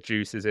 All the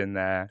juice is in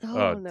there. Oh,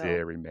 Oh, no.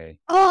 dearie me.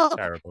 Oh,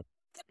 Terrible.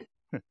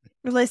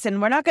 Listen,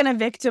 we're not going to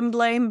victim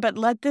blame, but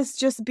let this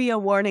just be a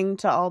warning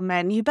to all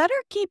men. You better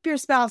keep your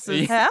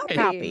spouses happy.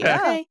 happy. Yeah.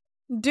 Okay?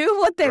 Do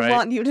what they Right.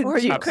 want you to or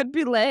do. you could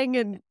be laying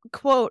in,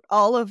 quote,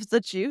 all of the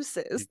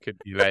juices. You could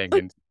be laying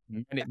in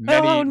many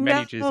Oh, no.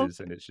 jizzes,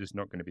 and it's just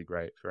not going to be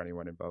great for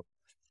anyone involved.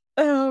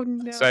 Oh,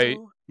 no.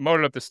 So,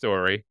 moral of the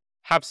story,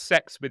 have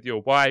sex with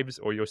your wives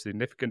or your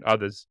significant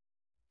others,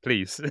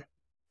 please.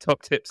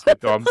 Top tips for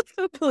Dom,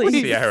 Please.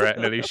 Sierra,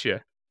 and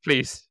Alicia.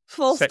 Please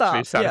Full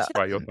sexually stop. Yeah.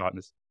 satisfy your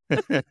partners.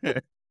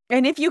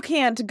 And if you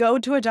can't, go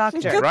to a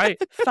doctor. Right?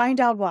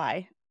 Find out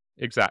why.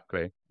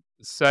 Exactly.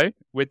 So,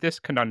 with this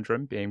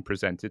conundrum being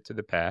presented to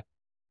the pair,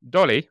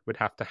 Dolly would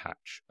have to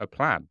hatch a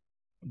plan.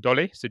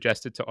 Dolly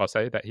suggested to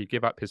Otto that he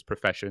give up his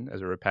profession as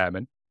a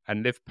repairman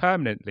and live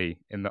permanently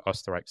in the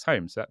Oesterreich's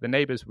home so that the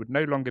neighbours would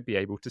no longer be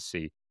able to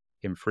see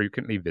him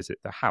frequently visit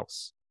the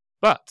house.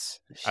 But,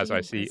 as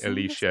I see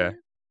Alicia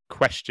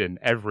question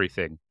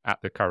everything at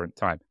the current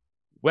time,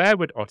 where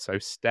would Otto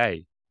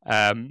stay?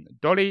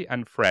 Dolly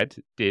and Fred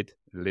did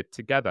live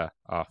together,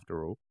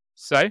 after all.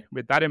 So,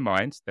 with that in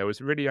mind, there was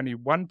really only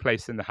one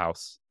place in the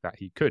house that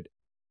he could.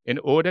 In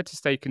order to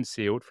stay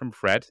concealed from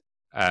Fred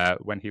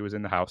when he was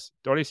in the house,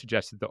 Dolly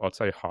suggested that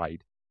Otto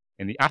hide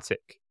in the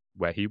attic,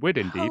 where he would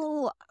indeed.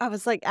 Oh, I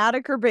was like,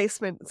 attic or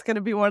basement. It's going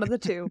to be one of the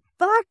two.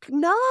 Fuck,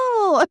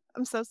 no.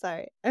 I'm so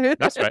sorry.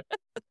 That's right.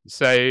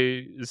 So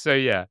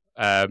yeah,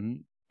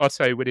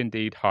 Otto would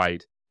indeed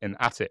hide in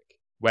the attic,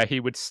 where he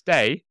would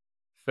stay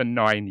for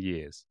 9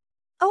 years.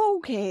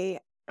 Okay.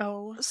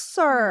 Oh,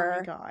 Sir.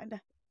 my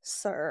God.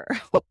 Sir.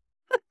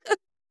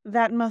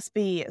 That must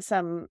be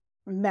some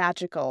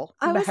magical,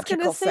 I was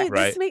going to say,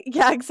 sex. Right.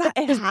 yeah,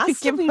 exactly. It has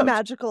to Give be up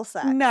magical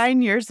sex.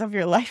 9 years of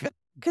your life.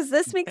 Because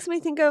this makes me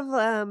think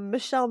of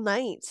Michelle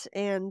Knight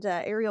and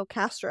Ariel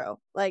Castro.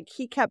 Like,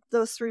 he kept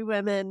those three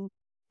women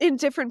in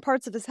different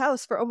parts of his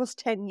house for almost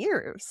 10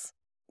 years.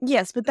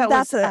 Yes, but That's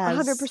was a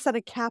as 100%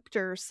 a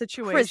captor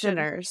situation.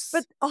 prisoners.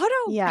 But Otto,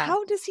 Yeah.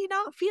 how does he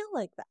not feel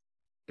like that?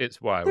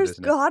 It's wild, There's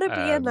isn't got to it?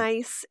 be a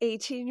nice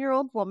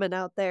 18-year-old woman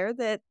out there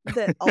that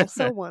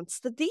also wants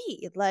the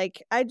D.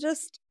 Like, I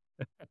just...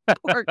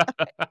 Poor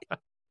guy.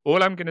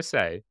 All I'm going to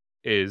say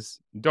is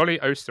Dolly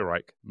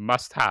Oesterreich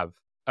must have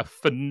a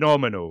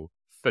phenomenal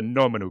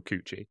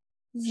coochie.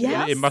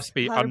 Yes. It must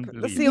be 100%. That's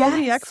unbelievable. the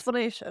only Yes.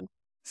 explanation.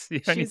 It's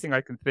the only She's thing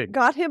I can think.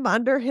 Got him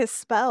under his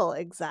spell,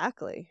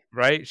 exactly.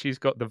 Right? She's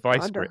got the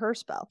vice Under grip her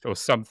spell. or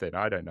something.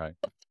 I don't know.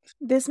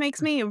 This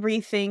makes me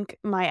rethink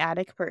my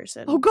attic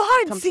person. Oh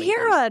God, completely.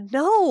 Sierra,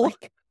 no.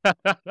 Like,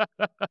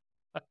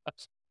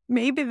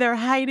 maybe they're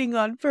hiding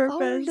on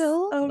purpose.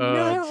 no. Oh, Oh,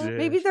 no. dear.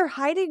 Maybe they're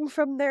hiding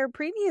from their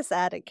previous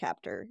attic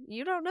captor.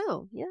 You don't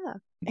know. Yeah.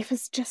 It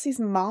was Jesse's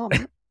mom.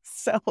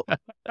 So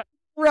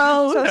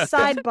So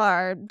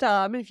sidebar,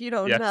 Dom, if you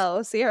don't Yes.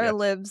 know, Sierra Yes.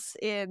 lives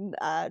in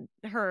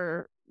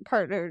her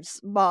partner's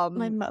mom.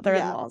 my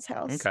mother-in-law's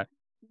house. Okay.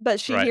 But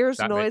she Right, hears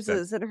that makes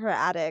noises in her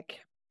attic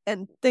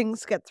and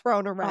things get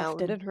thrown around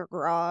Often. in her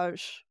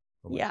garage.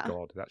 Oh my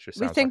God, that just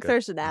We sounds think like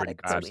there's a an really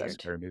attic. bad Weird.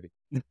 scary movie.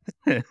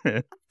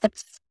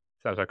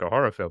 Sounds like a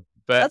horror film.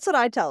 But That's what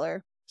I tell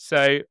her.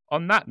 So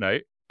on that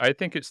note, I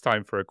think it's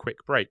time for a quick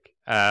break,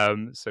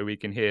 so we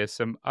can hear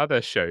some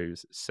other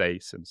shows say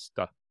some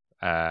stuff.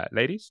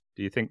 Ladies,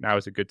 do you think now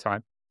is a good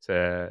time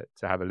to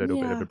have a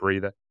little bit of a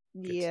breather?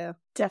 Yeah,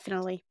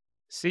 definitely.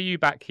 See you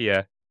back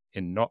here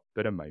in not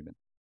but a moment.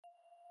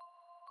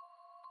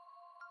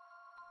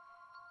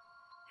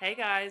 Hey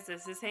guys,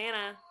 this is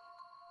Hannah.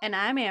 And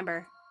I'm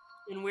Amber,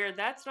 And we're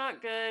That's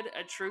Not Good,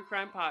 a true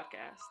crime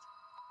podcast.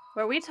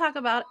 where we talk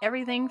about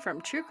everything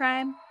from true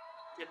crime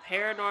To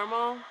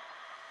paranormal.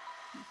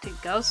 to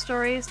ghost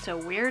stories to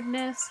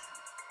weirdness.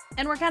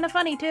 And we're kind of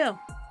funny too.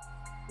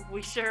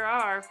 We sure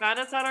are. Find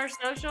us on our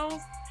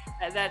socials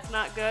at That's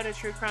Not Good, a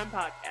true crime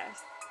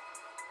podcast.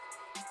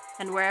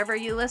 And wherever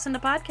you listen to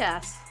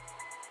podcasts,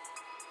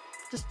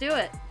 just do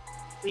it.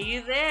 See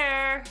you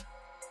there.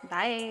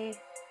 Bye.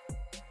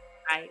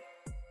 Bye.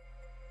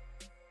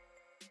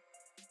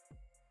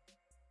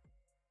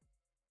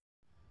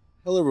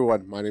 Hello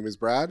everyone, my name is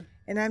Brad.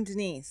 And I'm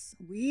Denise.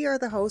 We are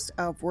the hosts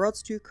of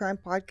World's True Crime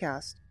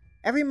Podcast.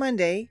 Every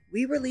Monday,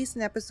 we release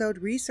an episode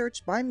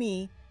researched by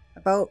me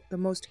about the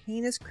most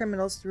heinous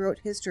criminals throughout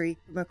history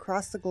from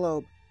across the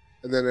globe.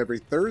 And then every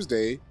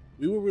Thursday,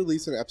 we will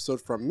release an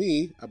episode from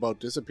me about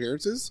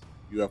disappearances,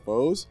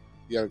 UFOs,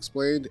 the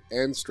unexplained,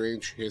 and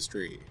strange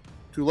history.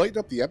 To lighten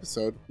up the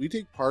episode, we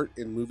take part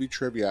in movie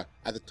trivia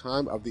at the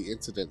time of the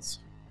incidents.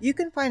 You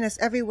can find us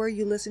everywhere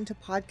you listen to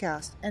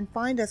podcasts and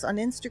find us on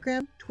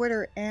Instagram,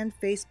 Twitter, and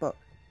Facebook.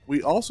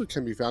 We also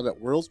can be found at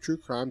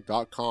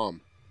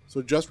worldstruecrime.com.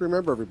 So just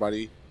remember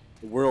everybody,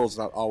 the world's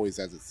not always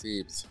as it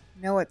seems.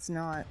 No, it's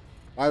not.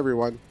 Bye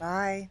everyone.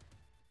 Bye.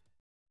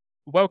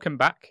 Welcome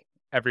back,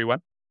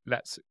 everyone.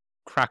 Let's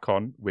crack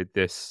on with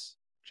this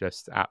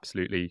just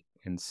absolutely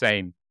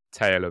insane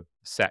tale of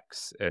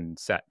sex and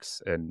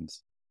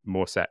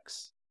more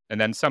sex, and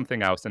then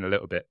something else in a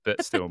little bit,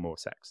 but still more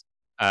sex.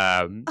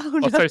 Otto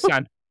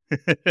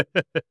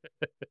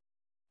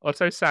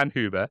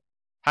Sandhuber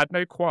had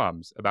no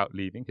qualms about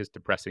leaving his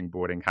depressing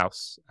boarding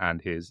house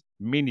and his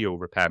menial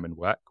repairman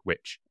work,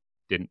 which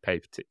didn't pay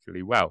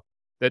particularly well.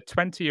 The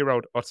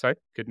 20-year-old Otto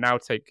could now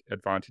take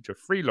advantage of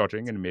free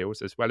lodging and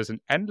meals, as well as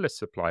an endless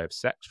supply of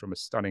sex from a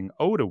stunning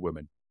older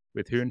woman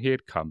with whom he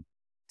had come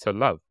to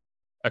love.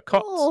 A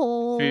cot,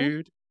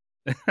 food...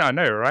 I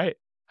know, right?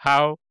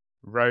 How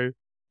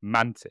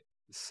romantic.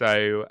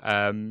 So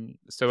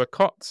a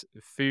cot,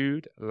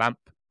 food, lamp,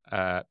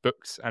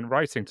 books, and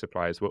writing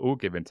supplies were all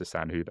given to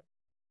Sandhuber.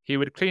 He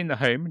would clean the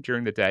home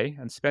during the day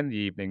and spend the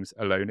evenings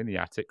alone in the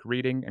attic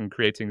reading and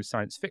creating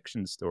science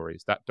fiction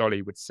stories that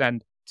Dolly would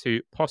send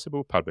to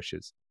possible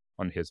publishers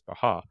on his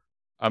behalf.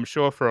 I'm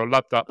sure for a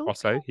loved-up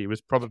Otto, he was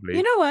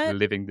probably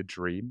living the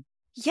dream.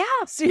 Yeah.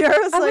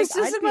 Sierra's I like, was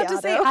just I'd about be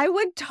to say, Otto. I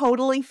would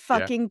totally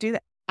fucking do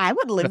that. I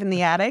would live in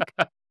the attic.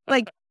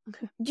 Like,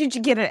 did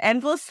you get an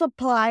endless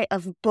supply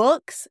of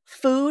books,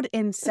 food,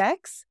 and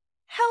sex?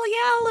 Hell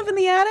yeah, I'll live in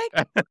the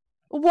attic.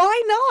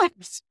 Why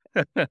not?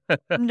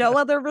 No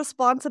other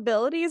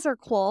responsibilities or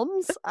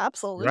qualms?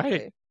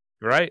 Absolutely.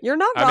 Right. You're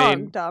not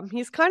wrong, Dom.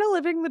 He's kind of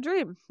living the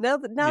dream. Now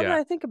that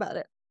I think about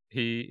it.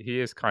 He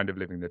is kind of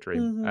living the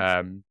dream.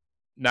 Mm-hmm.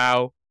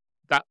 Now,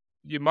 that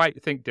you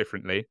might think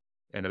differently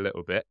in a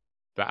little bit,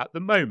 but at the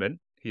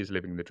moment, he is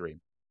living the dream.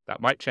 That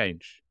might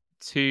change.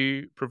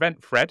 To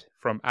prevent Fred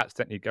from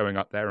accidentally going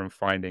up there and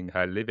finding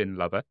her live-in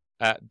lover,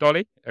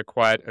 Dolly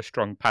acquired a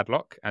strong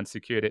padlock and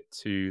secured it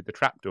to the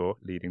trapdoor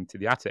leading to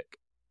the attic.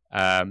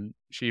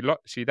 She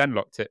then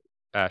locked it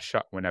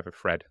shut whenever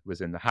Fred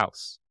was in the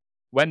house.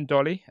 When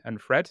Dolly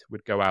and Fred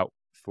would go out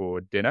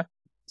for dinner,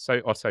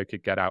 so Otto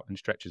could get out and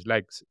stretch his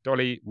legs,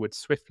 Dolly would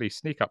swiftly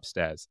sneak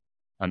upstairs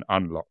and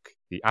unlock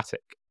the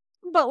attic.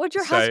 But would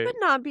your husband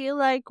not be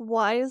like,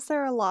 why is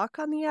there a lock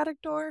on the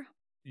attic door?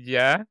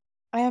 Yeah.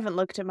 I haven't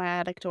looked at my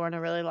attic door in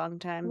a really long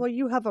time. Well,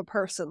 you have a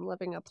person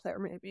living up there,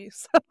 maybe.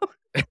 So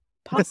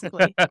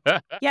possibly.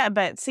 Yeah,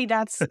 but see,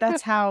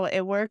 that's how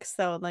it works.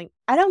 So, like,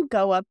 I don't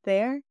go up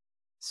there.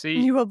 See,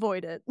 you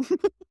avoid it.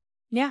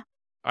 Yeah.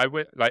 I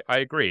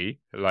agree.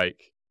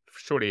 Like,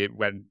 surely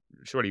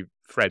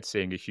Fred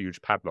seeing a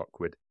huge padlock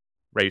would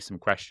raise some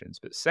questions.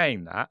 But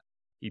saying that,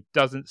 he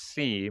doesn't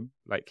seem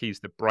like he's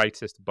the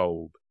brightest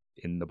bulb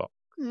in the box.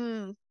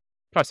 Mm.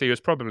 Plus, he was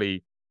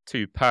probably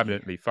too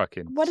permanently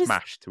fucking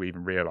smashed to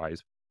even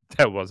realize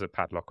there was a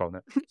padlock on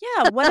it.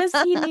 Yeah, what does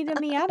he need in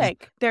the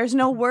attic? There's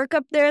no work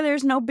up there.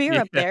 There's no beer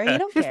up there. He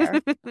don't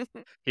care.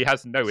 He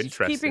has no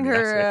interest keeping in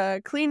her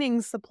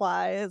cleaning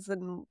supplies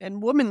and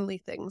womanly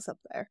things up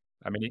there.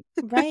 I mean,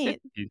 right.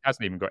 He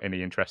hasn't even got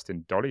any interest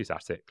in Dolly's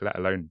attic, let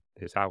alone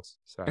his house.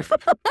 So,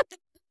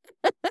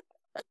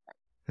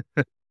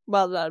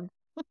 well done.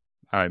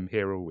 I'm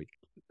here all week.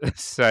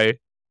 So,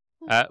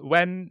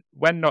 when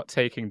not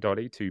taking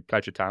Dolly to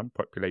Pleasure Town,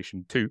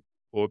 population 2,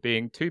 or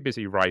being too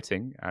busy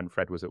writing and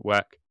Fred was at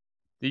work,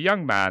 the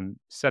young man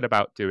set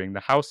about doing the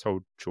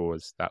household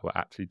chores that were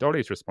actually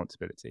Dolly's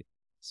responsibility,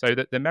 so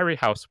that the merry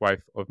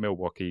housewife of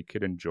Milwaukee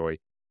could enjoy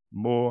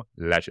more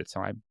leisure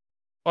time.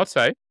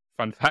 Otto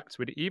fun fact,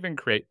 would even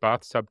create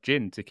bathtub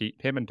gin to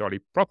keep him and Dolly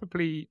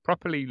properly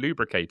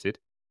lubricated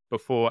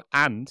before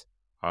and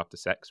after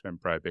sex when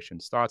Prohibition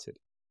started.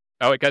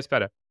 Oh, it gets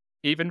better.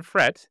 Even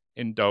Fred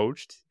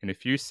indulged in a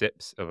few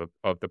sips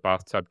of the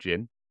bathtub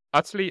gin,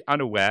 utterly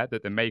unaware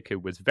that the maker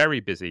was very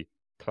busy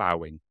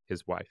ploughing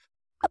his wife.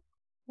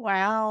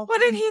 Wow.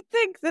 What did he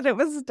think? That it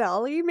was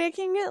Dolly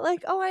making it?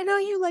 Like, oh, I know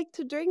you like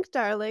to drink,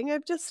 darling.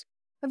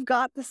 I've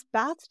got this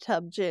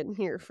bathtub gin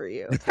here for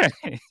you.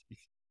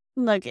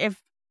 Look,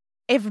 if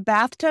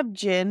bathtub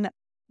gin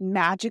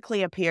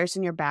magically appears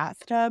in your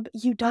bathtub,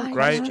 you don't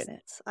question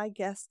it. I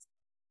guess.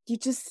 You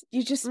just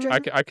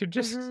drink. I could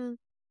just... Mhm.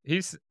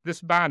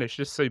 This man is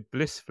just so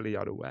blissfully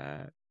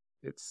unaware.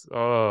 It's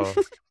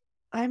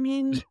I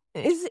mean,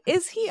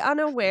 Is he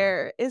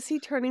unaware? Is he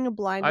turning a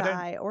blind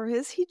eye, or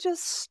is he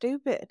just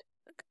stupid?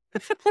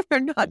 We're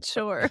not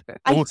sure.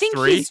 I think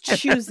three? he's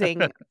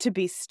choosing to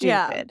be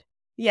stupid.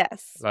 Yeah.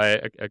 Yes.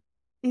 like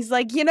He's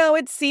like,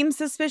 it seems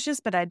suspicious,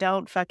 but I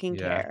don't fucking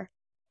care.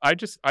 I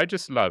just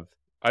love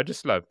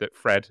that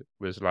Fred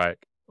was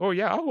like, oh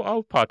yeah,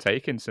 I'll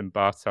partake in some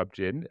bathtub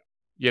gin.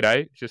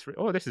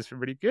 This is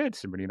really good,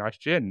 some really nice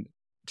gin.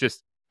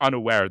 Just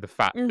unaware of the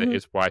fact that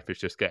his wife is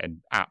just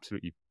getting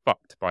absolutely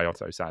fucked by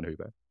Otto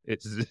Sandhuber.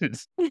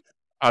 It's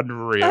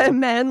unreal. A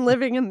man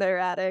living in their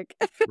attic,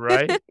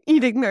 right?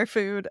 Eating their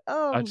food.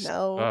 I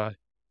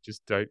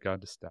just don't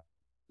understand.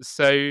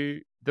 So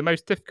the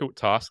most difficult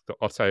task that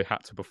Otto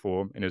had to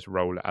perform in his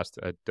role as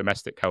a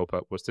domestic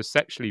helper was to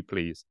sexually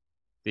please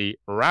the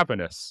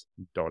ravenous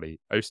Dolly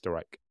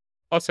Oesterreich.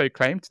 Otto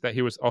claimed that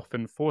he was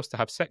often forced to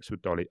have sex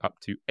with Dolly up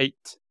to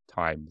 8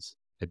 times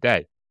a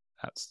day.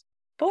 That's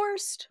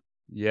forced.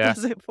 Yeah.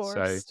 Is it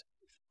forced?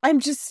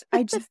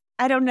 So,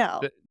 I don't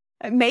know.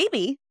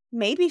 Maybe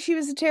she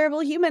was a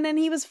terrible human and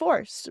he was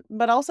forced,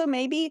 but also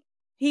maybe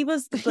he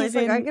was He's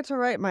like, I get to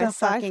write my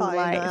sci-fi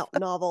life.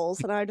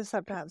 novels, and I just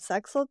have to have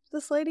sex with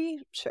this lady.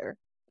 Sure.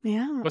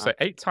 Yeah. Also,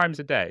 8 times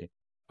a day.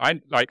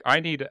 I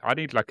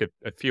need like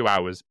a few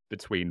hours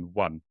between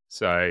one.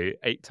 So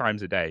 8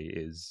 times a day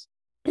is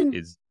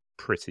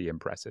pretty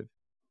impressive.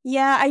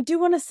 Yeah, I do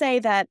want to say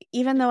that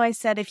even though I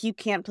said if you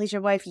can't please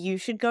your wife, you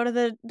should go to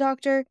the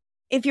doctor.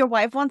 If your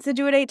wife wants to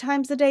do it 8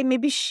 times a day,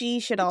 maybe she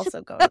should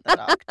also go to the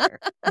doctor.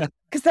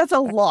 Because that's a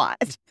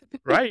lot.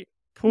 Right?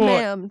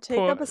 Ma'am, take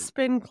up a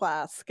spin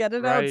class. Get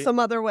it out some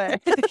other way.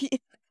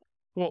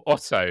 Poor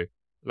Otto.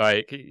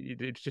 Like,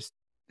 it just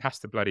has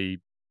to bloody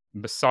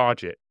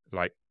massage it,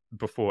 like,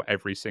 before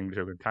every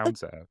single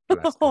encounter.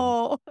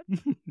 Oh,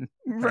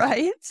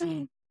 right?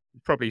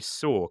 Probably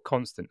sore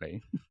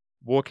constantly.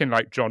 Walking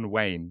like John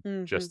Wayne,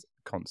 just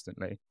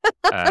constantly.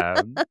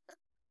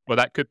 Well,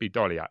 that could be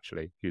Dolly,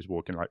 actually, who's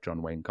walking like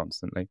John Wayne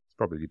constantly. It's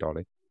probably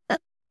Dolly.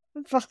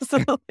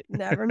 Possibly.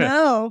 Never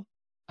know.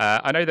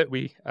 I know that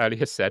we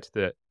earlier said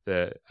that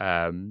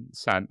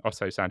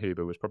Otto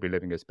Sandhuber was probably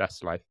living his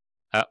best life.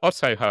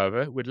 Otto,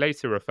 however, would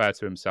later refer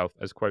to himself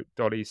as, quote,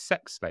 Dolly's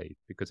sex slave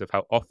because of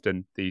how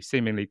often the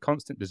seemingly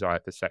constant desire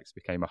for sex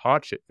became a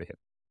hardship for him,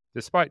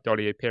 despite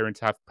Dolly appearing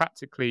to have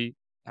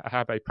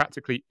a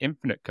practically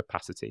infinite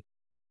capacity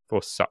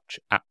for such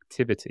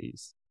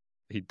activities.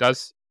 He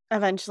does...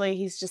 Eventually,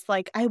 he's just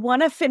like, I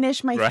want to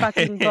finish my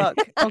fucking book.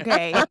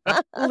 Okay,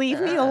 leave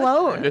me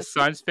alone. This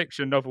science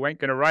fiction novel ain't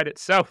going to write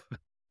itself.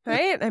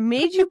 Right? I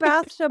made you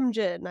bathtub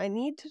gin. I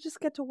need to just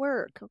get to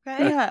work,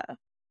 okay? Yeah.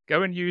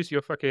 Go and use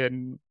your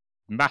fucking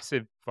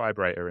massive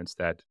vibrator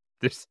instead.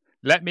 Just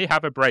let me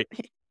have a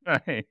break.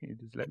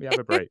 Just let me have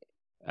a break.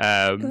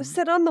 Go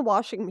sit on the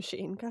washing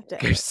machine. God damn.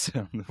 Go sit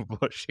on the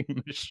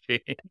washing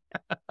machine.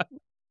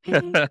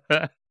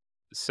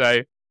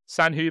 So,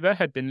 Sandhuber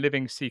had been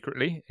living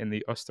secretly in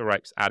the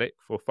Oesterreich's attic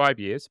for 5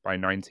 years by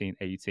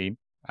 1918,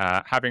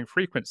 having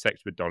frequent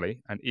sex with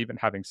Dolly and even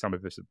having some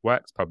of his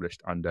works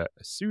published under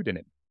a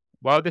pseudonym.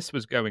 While this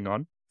was going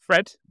on,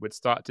 Fred would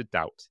start to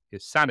doubt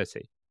his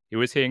sanity. He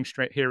was hearing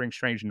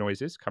strange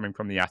noises coming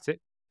from the attic.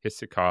 His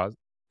cigars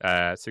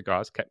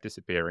kept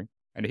disappearing,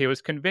 and he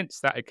was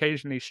convinced that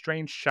occasionally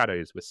strange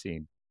shadows were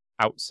seen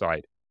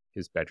outside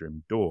his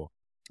bedroom door.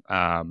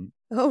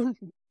 Oh,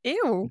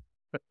 ew.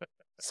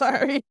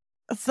 Sorry.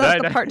 That's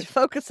not the part to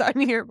focus on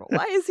here. But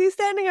why is he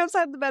standing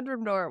outside the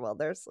bedroom door while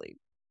they're asleep?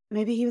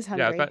 Maybe he was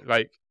hungry.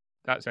 Yeah,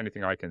 that's the only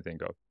thing I can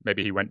think of.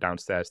 Maybe he went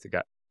downstairs to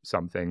get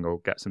something or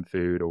get some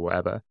food or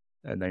whatever,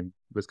 and then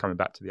was coming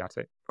back to the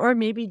attic. Or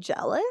maybe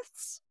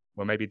jealous?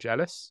 Well, maybe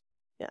jealous.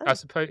 Yeah.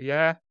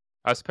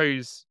 I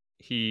suppose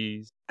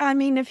he's... I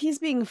mean, if he's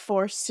being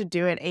forced to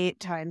do it 8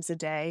 times a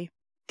day,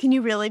 can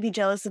you really be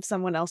jealous of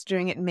someone else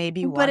doing it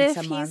maybe once a month?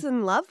 But if he's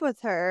in love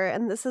with her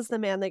and this is the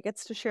man that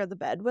gets to share the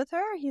bed with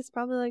her, he's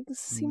probably like, this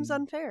seems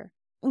unfair.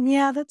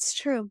 Yeah, that's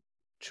true.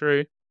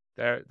 True.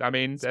 There's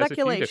a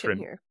few different...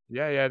 here.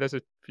 Yeah, there's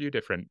a few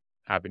different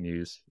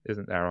avenues,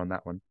 isn't there, on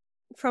that one?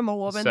 From a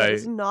woman that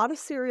is not a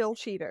serial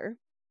cheater.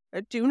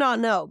 I do not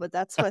know, but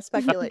that's my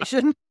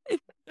speculation.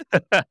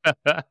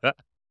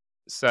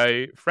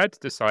 So Fred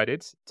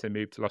decided to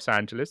move to Los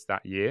Angeles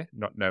that year,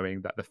 not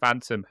knowing that the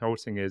phantom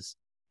haunting his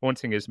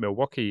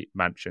Milwaukee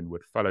mansion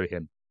would follow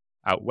him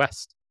out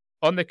west.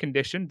 On the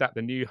condition that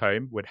the new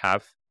home would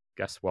have,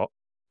 guess what,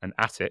 an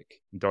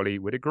attic, Dolly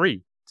would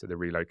agree to the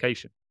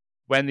relocation.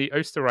 When the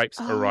Oesterreichs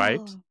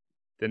arrived,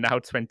 the now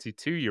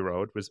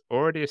 22-year-old was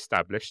already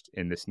established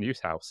in this new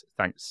house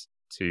thanks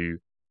to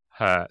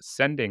her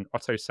sending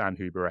Otto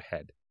Sandhuber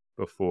ahead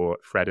before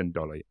Fred and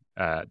Dolly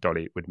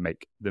would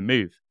make the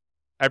move.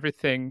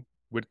 Everything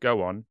would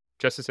go on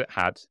just as it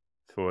had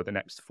for the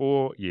next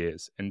 4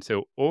 years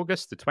until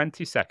August the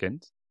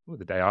 22nd,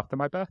 the day after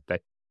my birthday,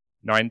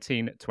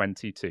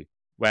 1922,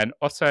 when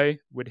Otto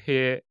would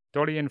hear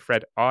Dolly and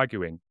Fred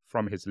arguing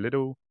from his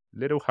little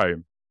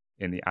home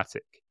in the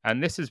attic.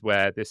 And this is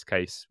where this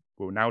case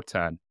will now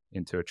turn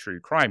into a true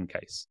crime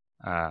case.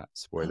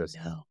 Spoilers.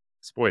 Oh, no.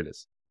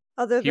 Spoilers.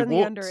 Other than the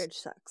underage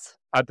sex.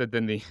 Other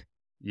than the...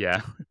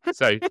 Yeah.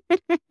 So,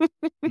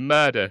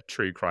 murder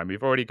true crime.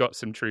 We've already got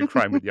some true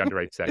crime with the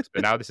underage sex,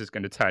 but now this is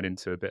going to turn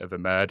into a bit of a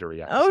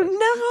murdery episode.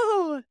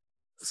 Oh, no!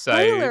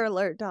 Spoiler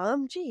alert,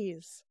 Dom.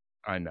 Jeez.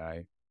 I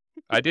know.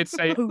 I did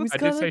say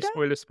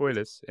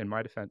spoilers in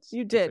my defense.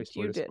 You did.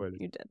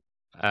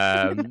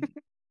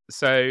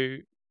 So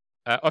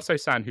Otto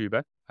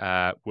Sandhuber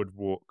would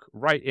walk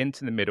right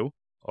into the middle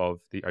of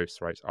the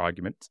Oesterreich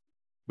argument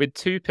with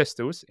 2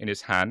 pistols in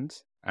his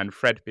hand, and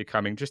Fred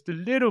becoming just a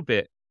little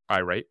bit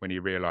irate when he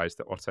realized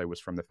that Otto was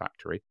from the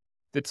factory.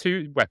 The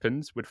 2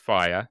 weapons would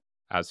fire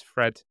as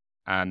Fred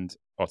and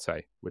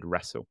Otto would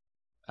wrestle.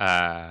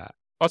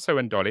 Otto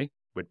and Dolly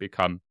would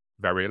become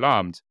very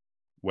alarmed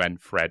when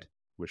Fred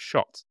was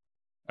shot.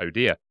 Oh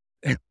dear.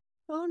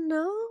 Oh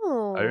no.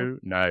 Oh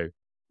no.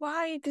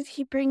 Why did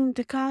he bring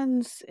the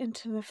guns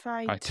into the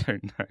fight? I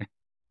don't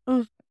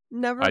know.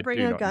 Never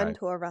bring a gun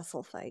to a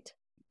wrestle fight.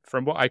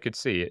 From what I could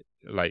see,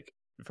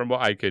 from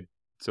what I could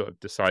sort of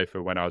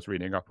decipher when I was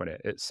reading up on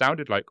it, it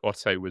sounded like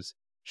Otto was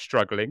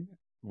struggling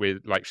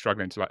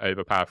to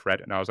overpower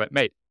Fred, and I was like,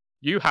 mate,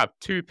 you have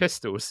 2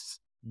 pistols.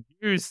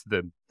 Use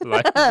them.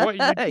 Like, what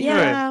are you doing?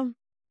 Yeah.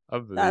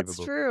 Unbelievable. That's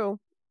true.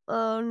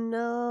 Oh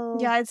no.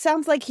 Yeah, it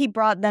sounds like he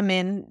brought them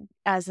in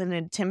as an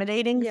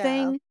intimidating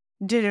thing.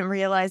 Didn't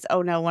realize,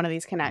 oh no, one of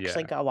these can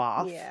actually go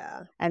off.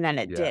 Yeah. And then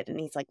it did, and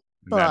he's like,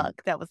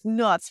 fuck, that was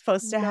not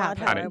supposed to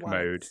happen.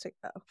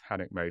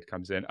 Panic mode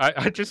comes in.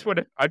 I just want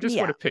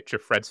to picture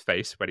Fred's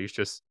face when he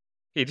just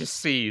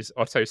sees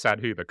Otto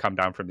Sandhuber come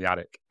down from the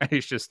attic, and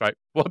he's just like,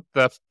 what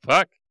the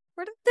fuck?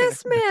 Where did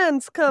this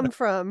man's come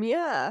from?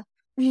 Yeah.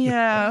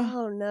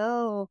 Oh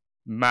no.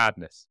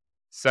 Madness.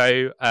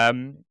 So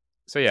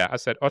yeah, as I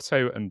said,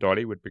 Otto and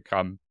Dolly would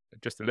become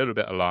just a little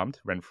bit alarmed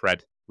when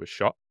Fred was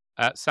shot.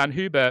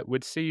 Sandhuber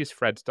would seize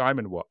Fred's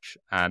diamond watch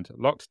and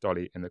locked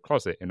Dolly in the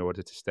closet in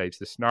order to stage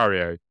the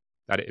scenario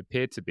that it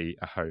appeared to be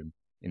a home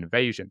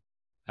invasion.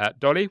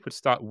 Dolly would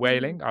start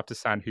wailing after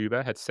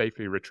Sandhuber had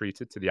safely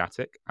retreated to the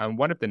attic, and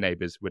one of the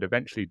neighbors would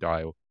eventually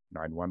dial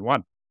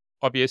 911.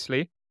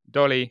 Obviously,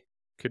 Dolly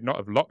could not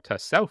have locked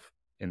herself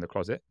in the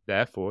closet,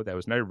 therefore there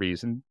was no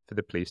reason for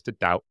the police to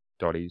doubt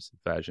Dolly's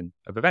version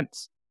of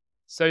events.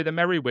 So the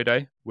merry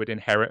widow would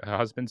inherit her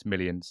husband's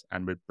millions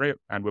and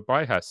would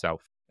buy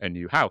herself a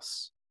new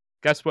house.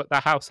 Guess what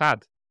that house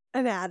had?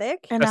 An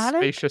attic? An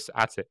attic? Spacious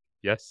attic,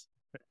 yes.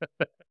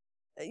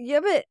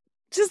 Yeah, but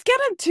just get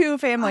a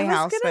 2-family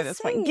house by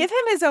this point. Give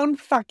him his own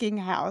fucking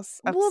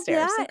house upstairs. Well,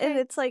 yeah, okay? and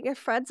it's like, if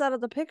Fred's out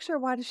of the picture,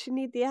 why does she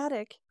need the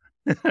attic?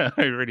 I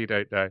really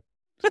don't know.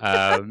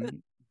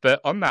 But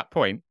on that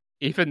point,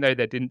 even though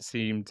there didn't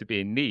seem to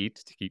be a need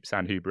to keep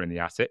Sandhuber in the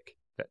attic,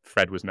 that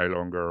Fred was no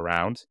longer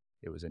around,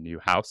 it was a new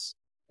house,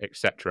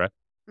 etc.,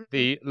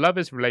 the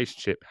lovers'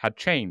 relationship had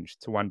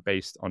changed to one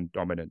based on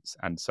dominance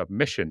and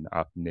submission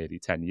after nearly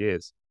 10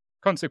 years.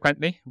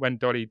 Consequently, when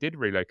Dolly did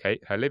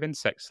relocate, her live-in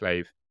sex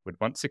slave would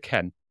once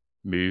again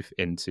move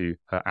into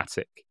her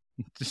attic.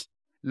 Just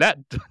let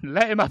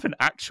him have an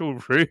actual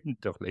room,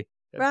 Dolly,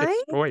 at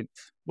this point.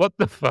 What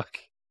the fuck?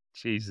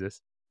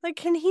 Jesus. Like,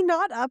 can he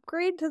not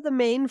upgrade to the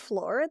main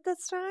floor at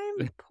this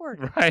time? Poor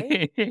guy.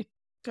 Right?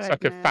 It's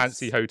like a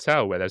fancy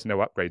hotel where there's no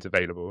upgrades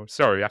available.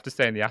 Sorry, you have to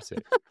stay in the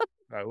attic.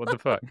 Like, what the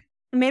fuck?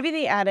 Maybe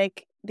the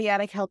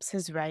attic helps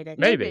his writing.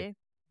 Maybe.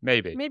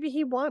 Maybe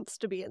he wants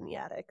to be in the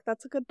attic.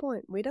 That's a good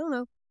point. We don't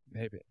know.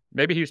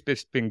 Maybe he's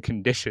just been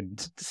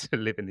conditioned to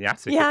live in the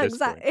attic. Yeah, at this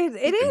exactly. point.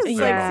 It is,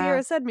 Yeah. like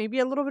Sierra said, maybe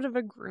a little bit of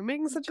a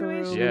grooming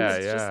situation. Yeah,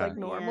 It's just yeah. like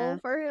normal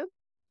for him.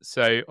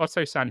 So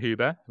Otto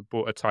Sandhuber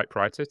bought a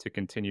typewriter to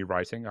continue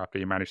writing after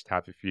he managed to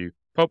have a few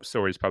pulp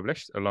stories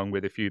published, along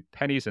with a few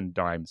pennies and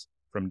dimes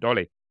from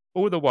Dolly.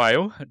 All the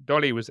while,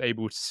 Dolly was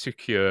able to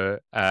secure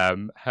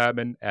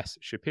Herman S.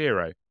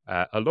 Shapiro,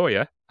 a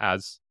lawyer,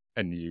 as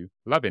a new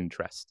love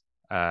interest,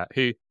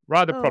 who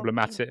rather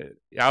problematic...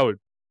 Oh,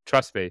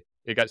 trust me,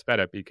 it gets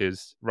better,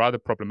 because rather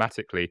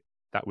problematically,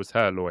 that was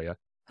her lawyer.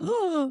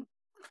 Oh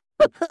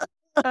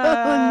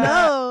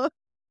no.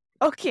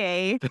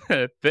 Okay.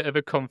 A bit of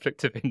a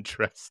conflict of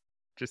interest.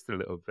 Just a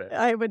little bit.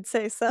 I would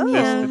say so.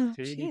 Yeah.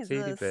 Just a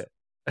teeny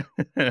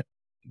bit.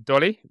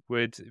 Dolly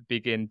would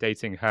begin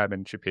dating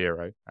Herman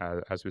Shapiro,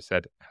 as we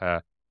said,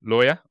 her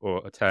lawyer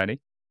or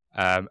attorney.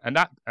 And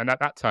at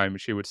that time,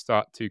 she would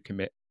start to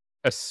commit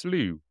a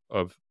slew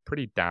of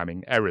pretty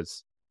damning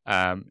errors.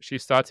 She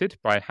started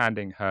by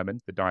handing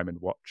Herman the diamond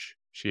watch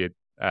she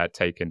had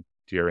taken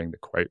during the,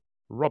 quote,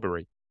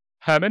 robbery.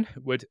 Herman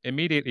would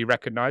immediately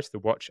recognize the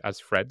watch as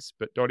Fred's,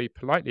 but Dolly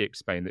politely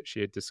explained that she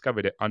had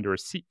discovered it under a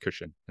seat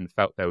cushion and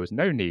felt there was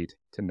no need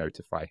to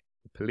notify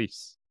the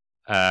police.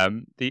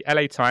 The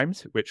LA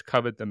Times, which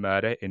covered the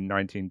murder in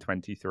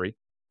 1923,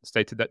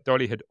 stated that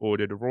Dolly had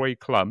ordered Roy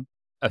Clum,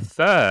 a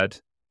third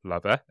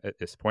lover at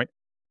this point,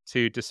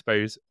 to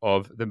dispose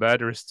of the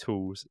murderous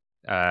tools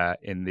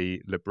in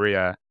the La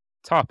Brea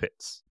tar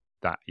pits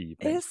that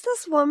evening. Is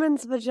this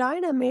woman's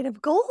vagina made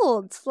of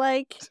gold?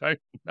 Like,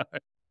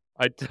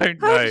 I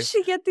don't know. How did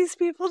she get these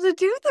people to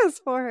do this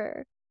for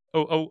her?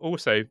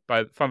 Also,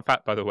 fun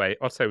fact, by the way,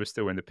 Otto was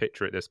still in the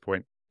picture at this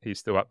point. He's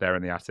still up there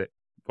in the attic,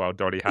 while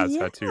Dolly has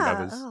her two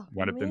lovers,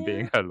 one of them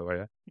being her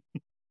lawyer.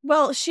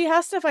 Well, she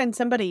has to find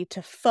somebody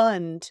to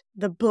fund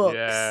the books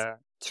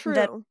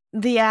that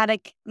the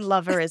attic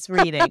lover is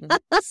reading.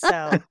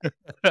 So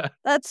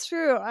that's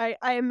true.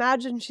 I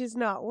imagine she's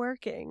not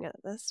working at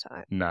this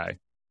time. No.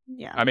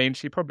 Yeah. I mean,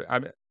 she probably...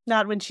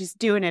 not when she's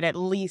doing it at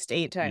least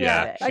 8 times a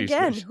day.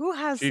 Again, who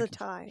has the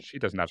time? She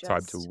doesn't have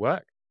time to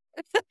work.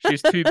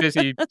 She's too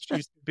busy.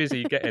 She's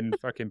busy getting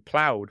fucking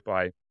plowed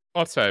by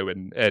Otto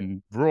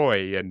and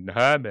Roy and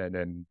Herman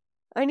and...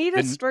 I need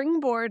a string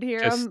board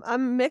here.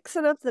 I'm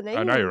mixing up the names.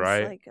 I know,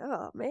 right? Like,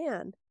 oh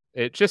man.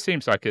 It just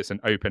seems like it's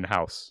an open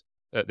house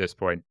at this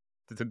point.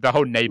 The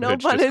whole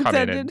neighborhood's no pun just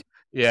coming intended.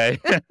 in. Yeah.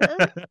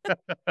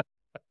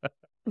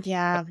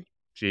 Yeah.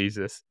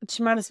 Jesus.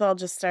 She might as well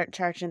just start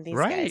charging these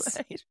guys.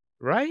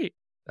 Right.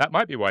 That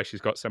might be why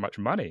she's got so much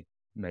money.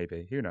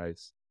 Maybe. Who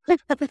knows?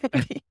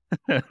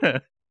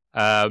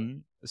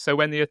 So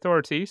when the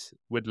authorities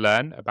would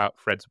learn about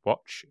Fred's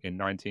watch in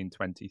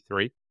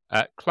 1923,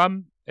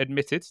 Clum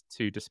admitted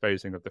to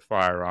disposing of the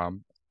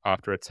firearm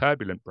after a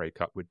turbulent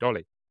breakup with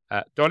Dolly.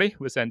 Dolly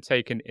was then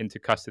taken into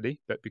custody,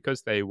 but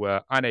because they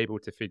were unable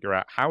to figure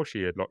out how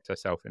she had locked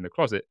herself in the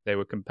closet, they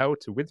were compelled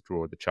to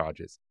withdraw the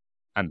charges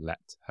and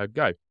let her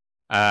go.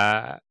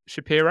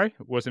 Shapiro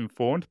was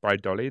informed by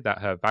Dolly that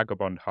her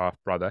vagabond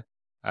half-brother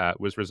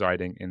was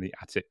residing in the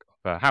attic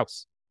of her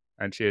house,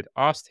 and she had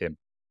asked him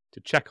to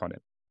check on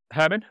him.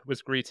 Herman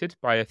was greeted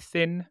by a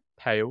thin,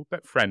 pale,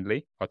 but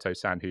friendly Otto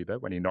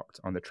Sandhuber when he knocked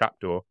on the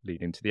trapdoor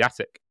leading to the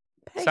attic.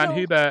 Pale.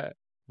 Sandhuber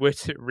would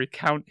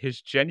recount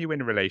his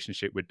genuine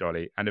relationship with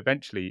Dolly and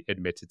eventually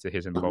admitted to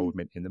his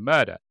involvement in the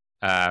murder.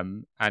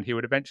 And he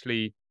would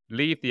eventually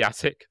leave the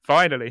attic.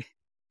 Finally,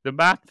 the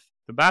man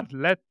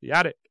left the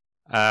attic.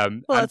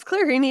 Well, it's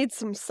clear he needs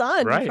some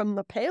sun Right. from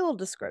the pale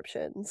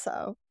description,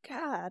 so,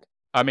 God.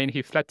 I mean,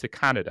 he fled to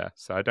Canada,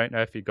 so I don't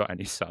know if he got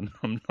any sun.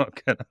 I'm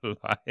not going to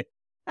lie.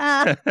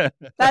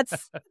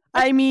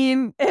 I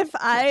mean, if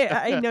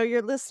I know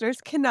your listeners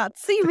cannot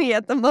see me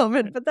at the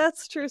moment, but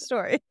that's a true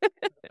story.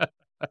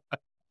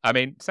 I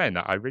mean, saying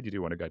that, I really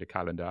do want to go to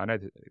Canada. I know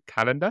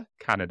Canada.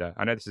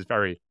 I know this is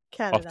very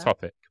Canada. off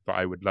topic, but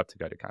I would love to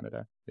go to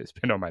Canada. It's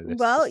been on my list.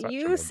 Well, for such a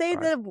you long say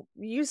time.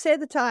 you say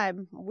the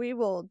time. We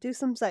will do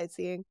some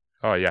sightseeing.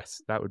 Oh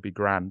yes, that would be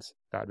grand.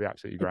 That would be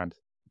absolutely grand.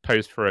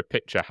 Pose for a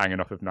picture hanging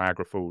off of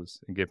Niagara Falls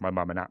and give my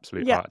mum an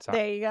absolute heart attack.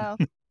 There you go.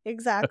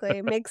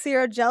 Exactly. Make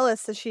Sierra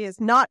jealous that she has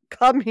not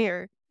come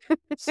here.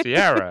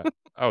 Sierra.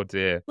 Oh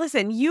dear.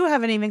 Listen, you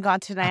haven't even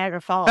gone to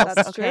Niagara Falls.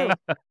 That's okay?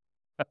 true.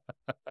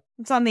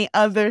 It's on the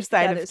other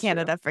side That of is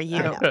Canada for I you.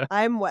 know.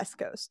 I'm West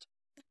Coast.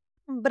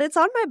 But it's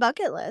on my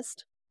bucket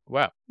list.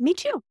 Well, Me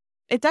too.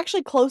 It's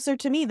actually closer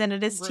to me than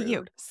it is to you.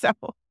 Rude. So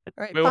All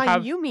right, We'll fine.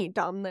 have- You meet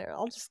down there.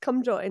 I'll just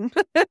come join.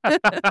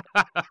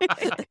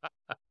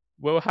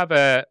 we'll have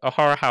a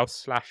horror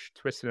house /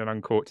 Twisted and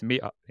Uncorked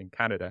meet up in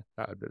Canada.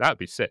 That would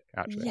be sick.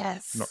 Actually,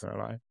 yes. I'm not gonna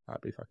lie,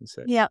 that'd be fucking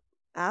sick. Yeah.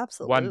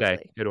 Absolutely. One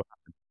day it'll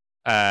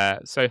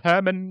happen. So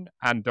Herman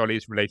and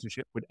Dolly's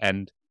relationship would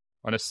end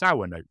on a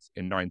sour note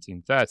in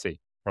 1930.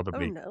 Oh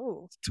Probably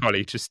no.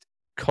 Dolly just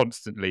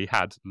constantly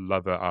had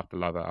lover after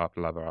lover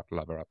after lover after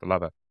lover after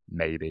lover.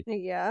 Maybe.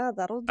 Yeah,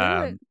 that'll do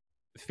it.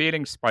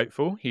 Feeling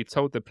spiteful, he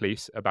told the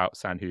police about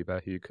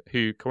Sandhuber,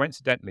 who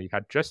coincidentally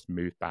had just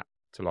moved back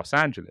to Los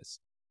Angeles.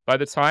 By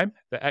the time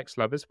the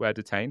ex-lovers were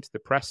detained, the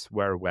press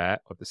were aware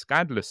of the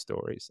scandalous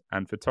stories,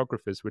 and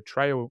photographers would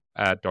trail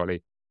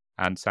Dolly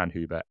and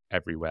Sandhuber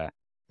everywhere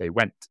they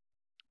went.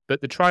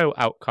 But the trial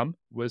outcome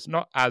was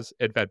not as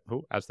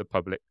eventful as the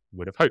public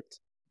would have hoped.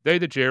 Though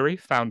the jury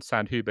found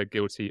Sandhuber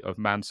guilty of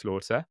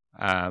manslaughter,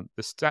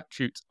 the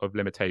statute of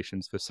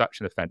limitations for such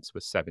an offence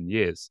was 7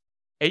 years.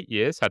 8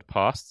 years had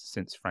passed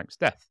since Frank's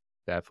death.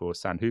 Therefore,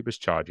 Sandhuber's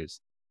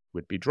charges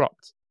would be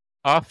dropped.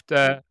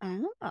 After...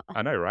 Oh.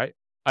 I know, right?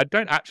 I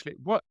don't actually...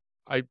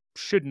 I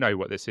should know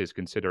what this is,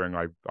 considering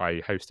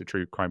I host a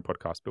true crime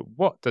podcast, but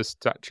what does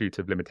statute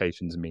of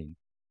limitations mean?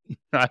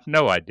 I have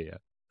no idea.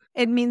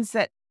 It means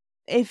that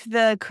if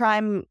the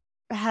crime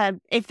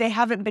if they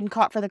haven't been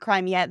caught for the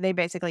crime yet, they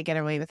basically get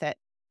away with it,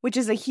 which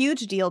is a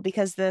huge deal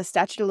because the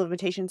statute of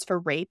limitations for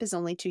rape is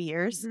only 2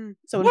 years. Mhm.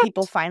 So when What?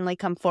 people finally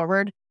come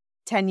forward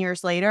 10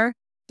 years later,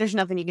 there's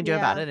nothing you can do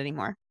about Yeah. it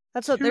anymore.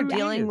 That's what they're 2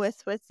 dealing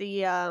years. with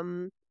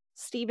the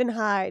Stephen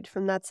Hyde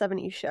from That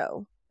 70s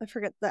Show. I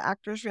forget the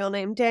actor's real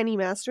name, Danny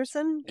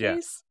Masterson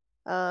case.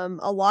 A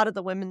lot of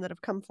the women that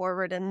have come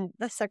forward in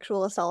the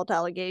sexual assault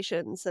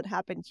allegations that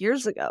happened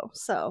years ago.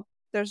 So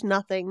there's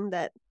nothing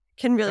that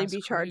can really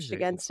be charged crazy.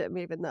 against him,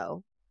 even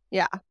though,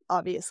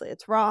 obviously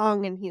it's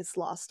wrong and he's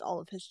lost all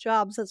of his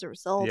jobs as a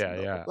result. Yeah,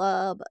 blah, yeah. blah,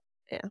 blah, but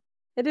yeah,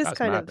 it is That's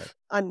kind mad,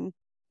 of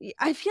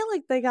I feel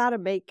like they got to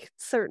make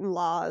certain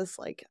laws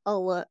like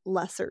a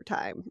lesser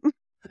time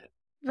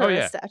for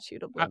a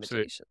statute of Absolutely.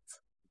 limitations.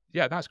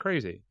 Yeah, that's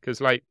crazy.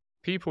 Because, like,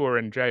 people are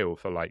in jail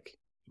for, like,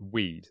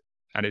 weed.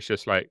 And it's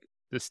just, like,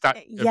 the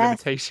statute of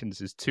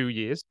limitations is 2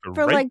 years for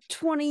rape. like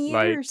 20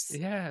 years.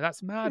 Like, yeah,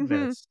 that's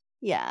madness.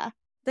 Yeah.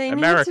 They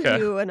America. need to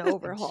do an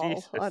overhaul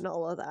Jesus. on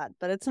all of that,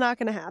 but it's not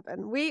going to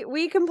happen.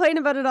 We complain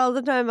about it all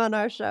the time on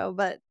our show,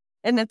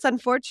 and it's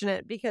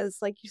unfortunate because,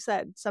 like you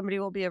said, somebody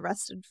will be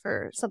arrested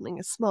for something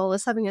as small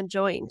as having a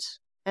joint,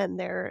 and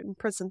they're in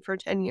prison for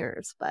 10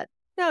 years. But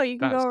no, you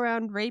can go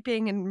around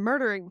raping and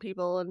murdering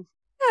people, and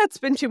it's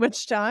been too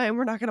much time.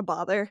 We're not going to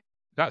bother.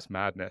 That's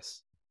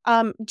madness.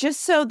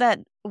 Just so that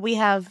we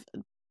have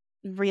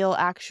real,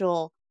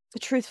 actual,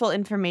 truthful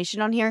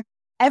information on here,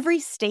 every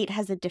state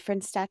has a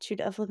different statute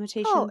of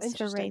limitations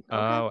for rape.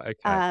 Oh,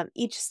 okay.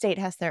 Each state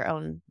has their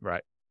own,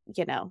 Right.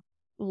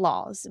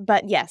 laws.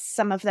 But yes,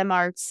 some of them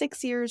are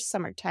 6 years,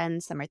 some are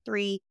 10, some are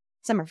 3,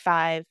 some are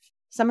 5,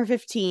 some are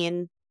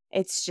 15.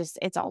 It's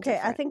all okay.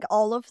 different. I think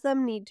all of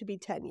them need to be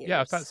 10 years. Yeah,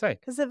 I was about to say.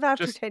 Because if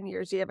after Just- 10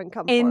 years you haven't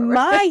come in forward.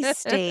 my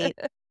state,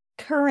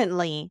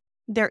 currently,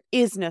 there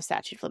is no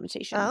statute of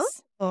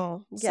limitations.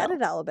 Oh, get So-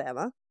 it,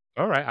 Alabama.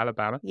 All right,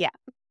 Alabama. Yeah.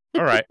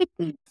 All right.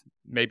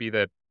 Maybe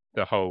the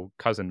whole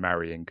cousin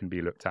marrying can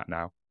be looked at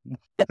now.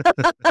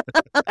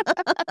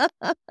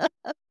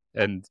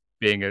 And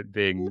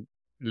being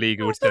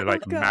legal to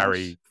like gosh.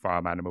 marry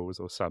farm animals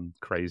or some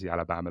crazy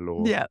Alabama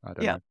law. Yeah, I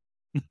don't yeah.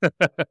 know.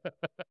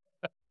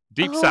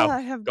 Deep Oh, South.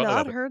 I have Gotta not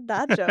love it. heard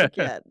that joke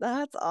yet.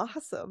 That's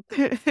awesome. I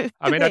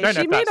mean, I Okay, don't know she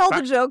if made that's all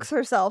fact- the jokes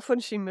herself when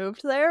she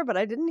moved there, but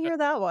I didn't hear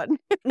that one.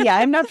 Yeah,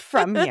 I'm not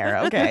from here,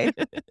 okay?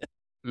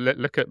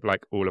 Look at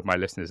like all of my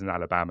listeners in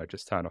Alabama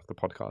just turn off the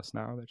podcast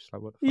now. They're just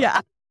like, what the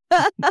Yeah.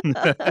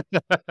 fuck?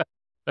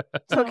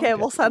 It's okay,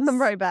 we'll send them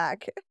right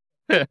back.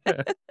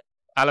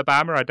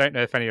 Alabama, I don't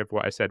know if any of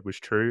what I said was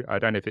true. I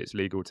don't know if it's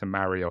legal to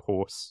marry a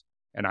horse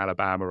in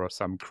Alabama or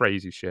some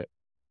crazy shit.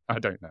 I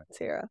don't know.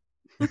 Sarah.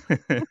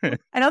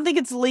 I don't think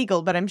it's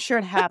legal, but I'm sure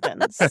it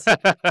happens.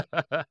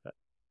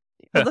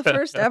 Well, the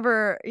first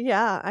ever,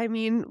 I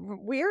mean,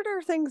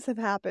 weirder things have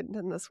happened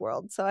in this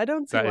world, so I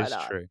don't see That why is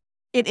not. true.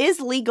 It is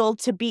legal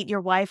to beat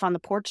your wife on the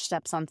porch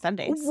steps on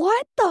Sundays.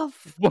 What the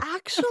What?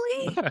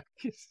 actually?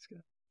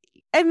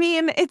 I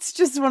mean, it's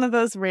just one of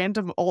those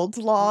random old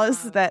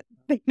laws that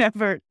they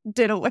never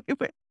did away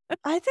with.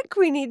 I think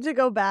we need to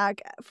go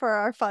back for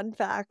our fun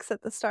facts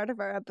at the start of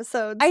our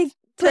episodes. I'm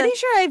pretty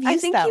sure I've I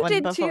used think that you one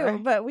did before. too,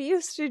 but we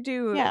used to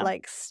do Yeah.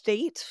 like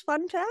state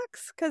fun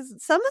facts because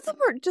some of them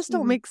just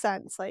don't Mhm. make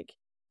sense. Like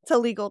it's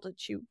illegal to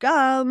chew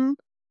gum.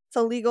 It's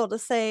illegal to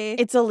say.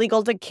 It's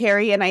illegal to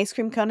carry an ice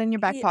cream cone in your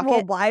back Well,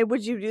 pocket. why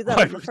would you do that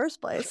Why in the would-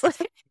 first place?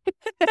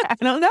 I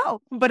don't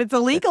know, but it's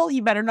illegal.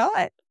 You better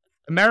not.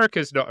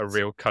 America's not a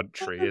real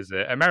country, is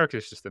it?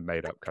 America's just a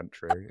made-up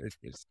country.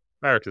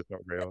 America's not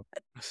real.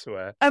 I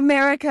swear.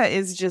 America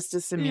is just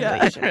a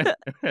simulation.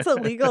 It's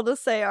illegal to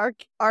say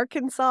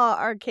Arkansas,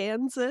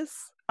 Arkansas.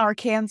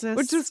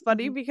 which is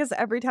funny because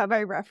every time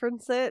I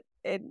reference it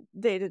in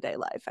day-to-day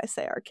life, I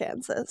say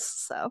Arkansas.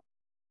 So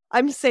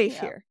I'm safe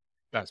Yeah. here.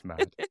 That's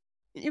mad.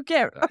 You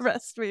can't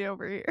arrest me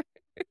over here.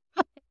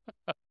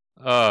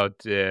 Oh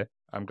dear.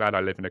 I'm glad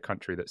I live in a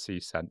country that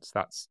sees sense.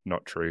 That's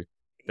not true.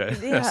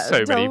 There's Yeah,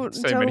 so don't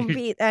many.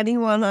 beat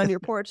anyone on your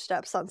porch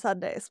steps on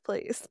Sundays,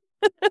 please.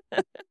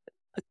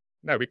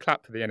 No, we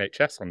clap for the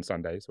NHS on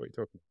Sundays. What are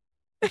you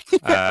talking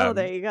about? Oh,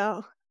 there you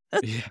go.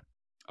 Yeah.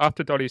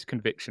 After Dolly's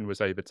conviction was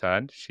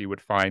overturned, she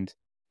would find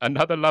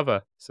another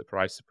lover.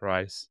 Surprise,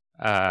 surprise.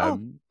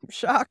 I'm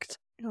shocked.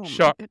 Oh my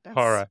Shock, goodness.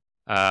 horror.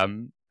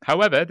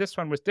 However, this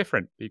one was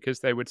different because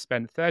they would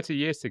spend 30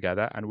 years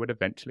together and would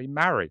eventually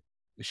marry.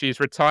 She's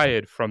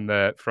retired from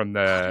the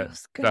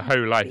Otto's the gonna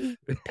whole life.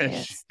 be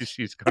pissed.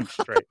 She's gone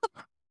straight.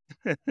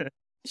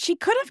 She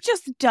could have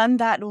just done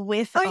that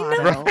with I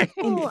Otto know. Right.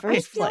 in the I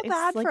first feel place.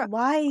 bad Like, for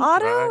why?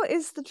 Otto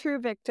is the true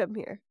victim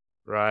here.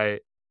 Right.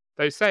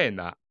 Though saying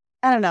that,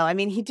 I don't know. I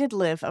mean, he did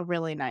live a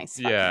really nice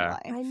fucking Yeah.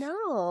 life. I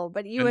know,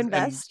 but you And-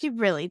 invest He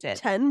really did.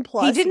 10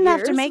 plus didn't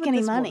have to years make with any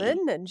this money.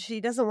 woman and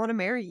she doesn't want to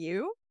marry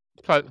you?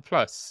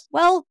 plus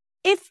Well,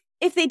 if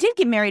they did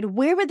get married,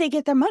 where would they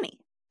get their money?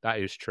 that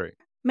is true.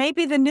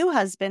 Maybe the new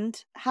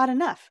husband had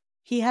enough.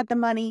 He had the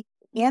money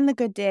and the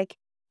good dick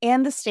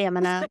and the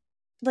stamina.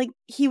 Like,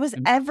 he was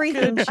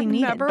everything she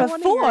needed Never wanna hear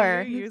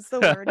before. you use the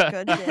word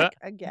good dick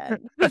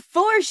again.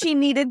 Before she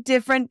needed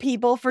different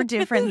people for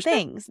different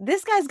things.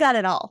 This guy's got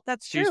it all.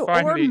 That's She's true.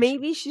 finally- Or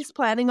maybe she's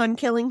planning on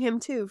killing him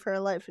too for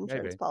a life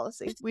insurance Maybe.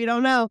 policy. We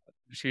don't know.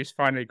 She's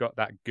finally got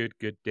that good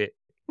dick.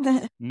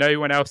 No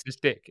one else's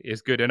dick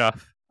is good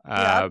enough.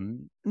 Yep.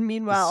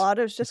 Meanwhile,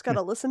 Otto's just got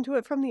to listen to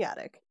it from the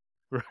attic.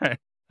 Right.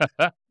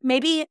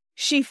 Maybe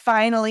she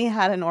finally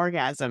had an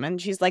orgasm and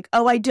she's like,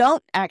 oh, I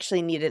don't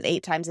actually need it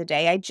 8 times a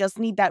day. I just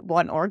need that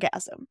one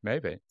orgasm.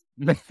 Maybe.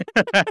 There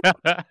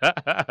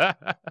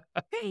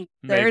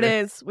it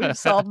is. We've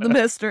solved the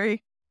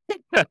mystery.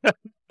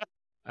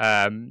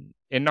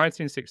 In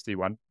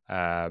 1961,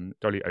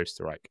 Dolly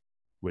Oesterreich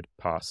would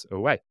pass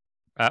away.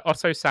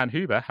 Otto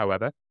Sandhuber,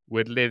 however,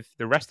 would live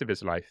the rest of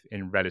his life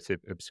in relative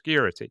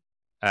obscurity.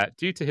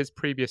 Due to his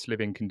previous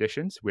living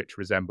conditions, which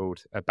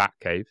resembled a bat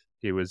cave,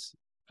 he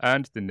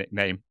earned the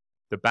nickname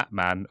the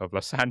Batman of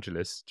Los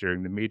Angeles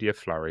during the media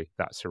flurry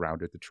that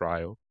surrounded the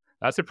trial.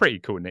 That's a pretty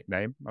cool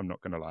nickname, I'm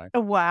not going to lie. Oh,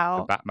 wow.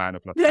 The Batman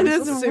of Los That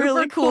Angeles. is a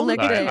really cool Like,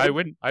 nickname. I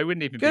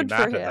wouldn't even Good be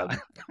for mad at him.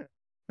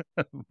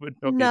 that. Would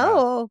not be mad.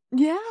 No,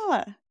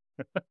 Yeah.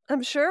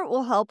 I'm sure it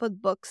will help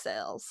with book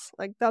sales.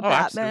 Like the Oh,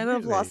 Batman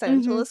of Los absolutely.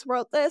 Angeles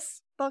wrote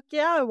this. Fuck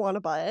yeah, I want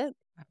to buy it.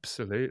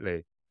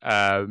 Absolutely.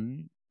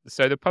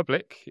 So the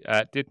public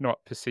did not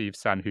perceive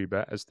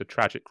Sandhuber as the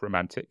tragic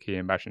romantic he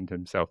imagined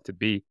himself to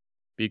be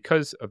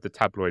because of the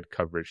tabloid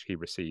coverage he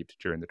received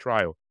during the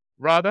trial.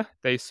 Rather,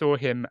 they saw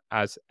him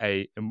as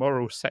an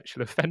immoral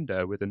sexual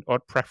offender with an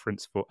odd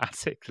preference for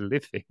attic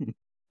living.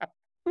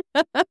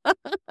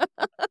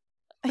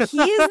 He is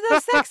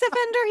the sex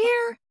offender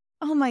here?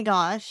 Oh my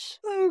gosh.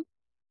 Oh,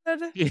 God.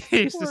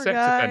 He's the Poor sex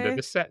offender.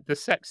 guy. The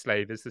sex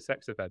slave is the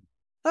sex offender.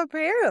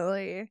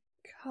 Apparently.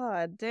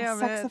 God A damn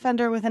sex it.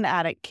 offender with an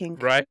attic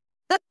kink. Right?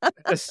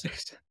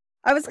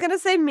 I was going to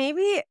say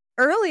maybe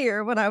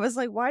earlier when I was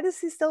like, why does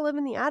he still live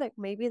in the attic?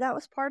 Maybe that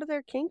was part of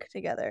their kink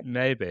together.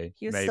 Maybe.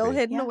 He was maybe. still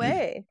hidden Yeah.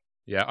 away.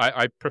 Yeah,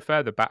 I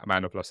prefer the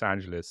Batman of Los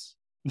Angeles.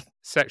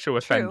 Sexual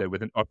offender True.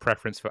 with an odd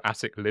preference for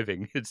attic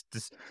living. It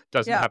just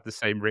doesn't Yeah. have the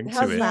same ring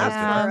How's to it, that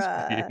does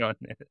for, it? To be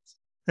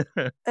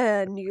honest.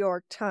 A New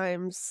York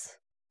Times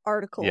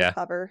article Yeah.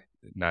 cover.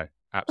 No,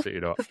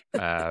 absolutely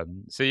not.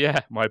 So yeah,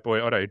 my boy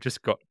Otto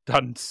just got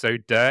done so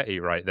dirty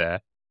right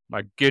there.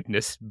 My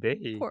goodness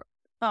me. Poor-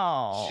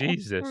 Oh.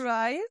 Jesus.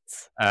 Right?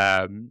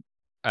 And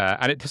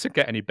it doesn't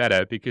get any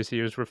better because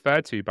he was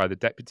referred to by the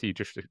deputy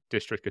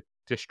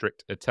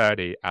district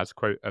attorney as,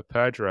 quote, a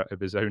perjurer of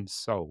his own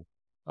soul.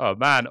 Oh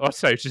man,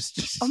 Otto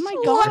just Oh my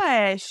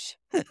gosh.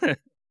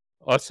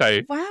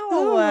 Otto Wow.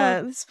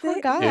 Oh, This poor they-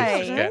 is guy.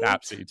 just getting Right?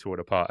 absolutely torn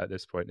apart at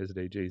this point, isn't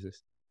he?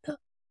 Jesus.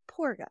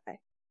 Poor guy.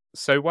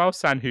 So while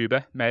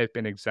Sandhuber may have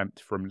been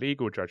exempt from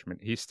legal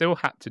judgment, he still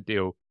had to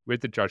deal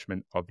with the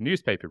judgment of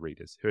newspaper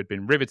readers who had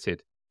been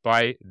riveted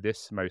by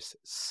this most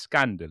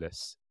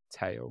scandalous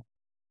tale.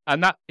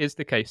 And that is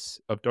the case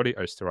of Dolly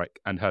Oesterreich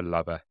and her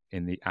lover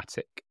in the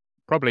attic.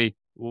 Probably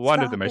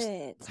one of the most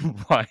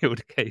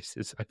wild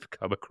cases I've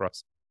come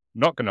across.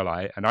 Not going to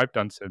lie, and I've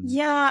done some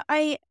Yeah,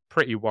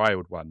 pretty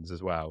wild ones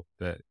as well.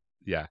 But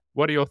yeah,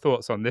 what are your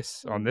thoughts on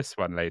this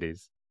one,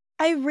 ladies?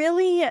 I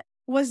really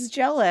was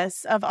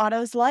jealous of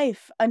Otto's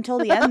life until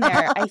the end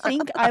there. I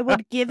think I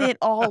would give it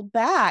all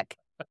back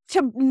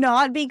to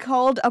not be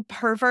called a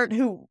pervert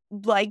who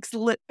likes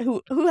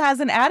who has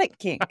an attic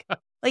kink.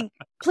 Like,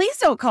 please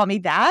don't call me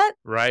that.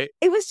 Right?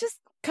 It was just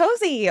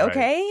cozy, Right.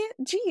 okay?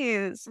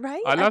 Jeez.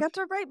 Right? I I love- got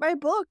to write my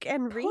book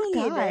and Poor read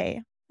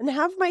guy. and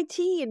have my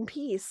tea in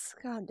peace.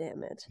 God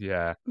damn it.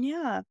 Yeah.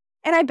 Yeah.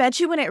 And I bet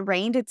you when it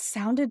rained, it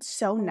sounded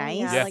so Oh, nice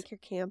Yeah, Yeah. like you're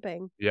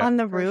camping. Yeah. on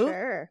the For roof.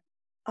 sure.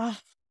 Oh,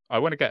 I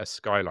want to get a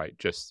skylight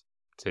just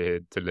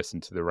to listen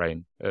to the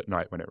rain at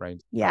night when it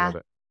rains. I Yeah. love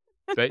it.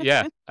 But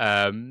yeah,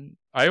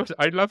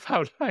 I love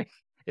how like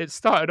it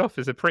started off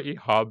as a pretty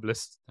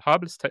harmless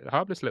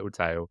little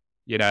tale.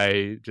 You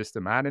know, just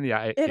a man in the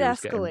attic. It he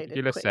was getting escalated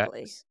regular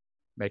quickly. sex,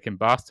 making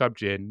bathtub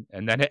gin,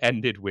 and then it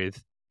ended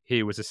with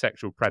he was a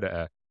sexual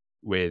predator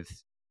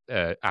with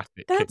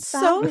attic. That's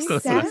kink. so That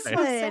makes sad. me so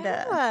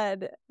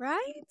sad,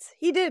 right?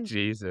 He did.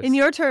 Jesus, In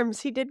your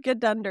terms, he did get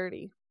done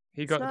dirty.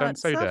 he It's got not, done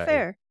so it's not dirty,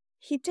 fair.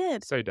 He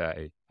did. so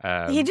dirty.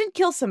 He did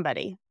kill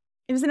somebody.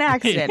 It was an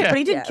accident, Yeah. but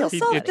he did Yeah, kill it was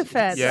somebody.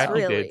 self-defense, Yeah, he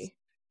did. really.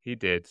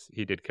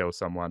 He did kill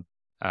someone.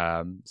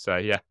 So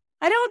yeah,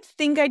 I don't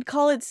think I'd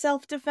call it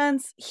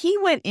self-defense. He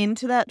went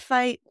into that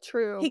fight.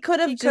 True. He could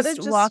have coulda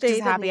just walked his stayed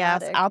in happy the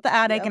ass attic. out the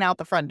attic Yep. and out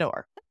the front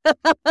door.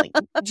 Like,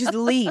 just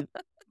leave,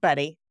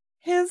 buddy.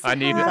 His I'm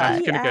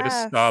happy going to go to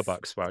ass.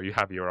 Starbucks while you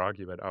have your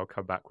argument. I'll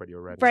come back when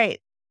you're ready.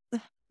 Right.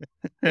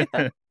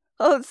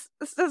 Oh,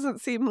 this doesn't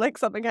seem like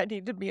something I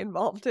need to be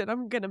involved in.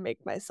 I'm gonna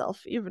make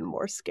myself even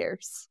more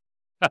scarce.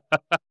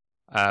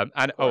 And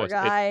Poor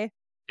guy.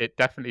 it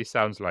definitely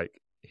sounds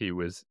like he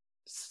was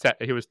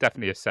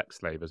definitely a sex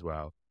slave as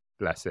well.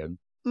 Bless him.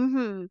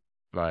 Mm-hmm.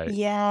 Like,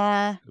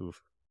 Yeah.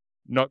 oof.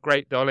 Not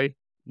great, Dolly.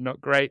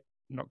 Not great.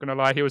 Not gonna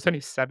lie, he was only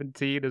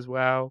 17 as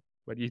well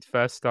when he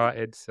first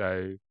started.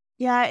 So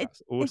Yeah,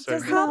 that's also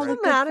does not not great.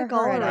 look good for Problematic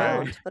all her at all.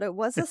 around, but it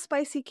was a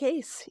spicy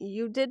case.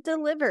 You did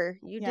deliver.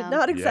 You Yeah. did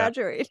not Yeah.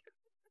 exaggerate.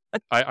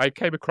 I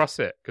came across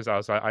it because I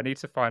was like, I need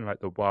to find like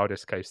the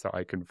wildest case that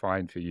I can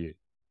find for you.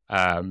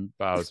 But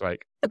I was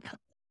like,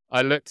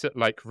 I looked at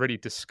like really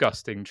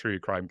disgusting true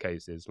crime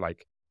cases,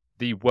 like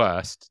the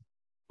worst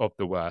of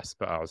the worst.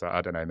 But I was like,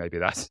 I don't know, maybe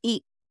that's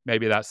Eat.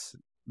 maybe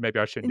maybe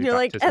I shouldn't And do you're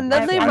like, baptism. and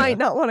then they I- might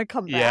not want to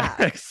come Yeah,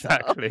 back. so.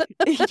 exactly.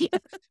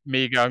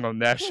 Me going on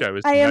their show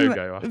is I no am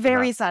go after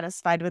very that.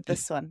 satisfied with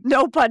this one.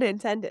 No pun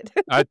intended.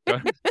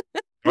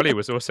 Dolly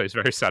was also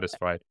very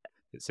satisfied,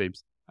 it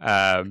seems.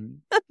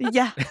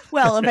 Yeah.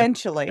 Well,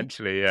 eventually.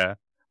 Eventually, yeah.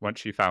 Once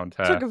she found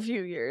her Took a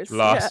few years.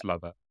 last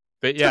lover.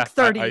 But yeah, Took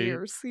 30 I-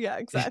 years. Yeah,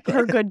 exactly.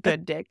 Her good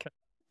dick.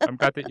 I'm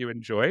glad that you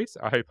enjoyed.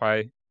 I hope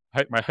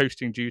my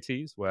hosting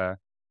duties were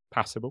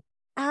passable.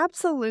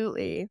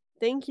 Absolutely.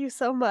 Thank you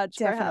so much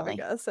for having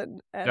Definitely. us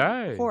and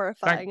No,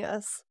 horrifying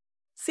us.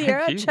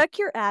 Sierra, you. check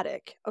your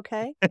attic,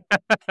 okay?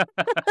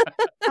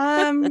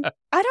 I don't know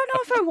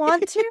if I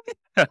want to,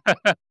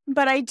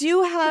 but I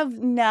do have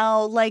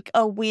now like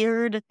a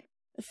weird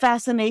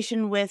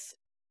fascination with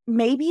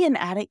maybe an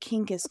attic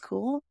kink is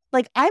cool.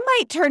 Like I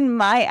might turn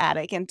my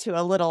attic into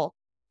a little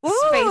space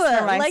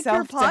for myself like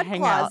your to pod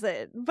hang out.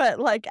 closet, but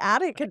like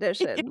attic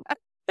edition.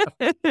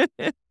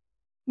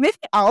 Maybe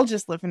I'll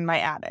just live in my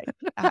attic,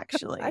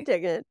 actually. I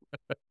dig it.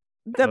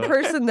 The Oh,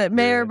 person that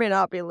may or yeah. may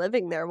not be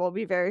living there will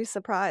be very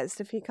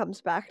surprised if he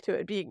comes back to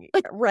it being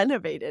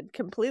renovated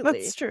completely.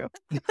 That's true.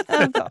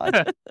 Oh,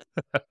 God.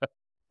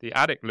 The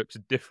attic looks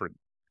different.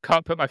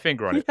 Can't put my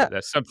finger on it, Yeah. but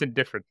there's something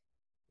different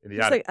in the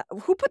He's attic.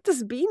 like, who put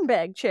this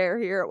beanbag chair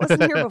here? It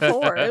wasn't here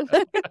before.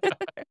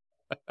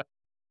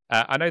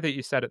 I know that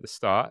you said at the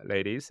start,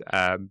 ladies,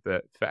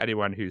 but for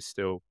anyone who's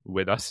still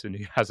with us and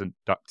who hasn't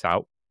ducked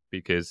out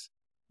because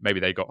maybe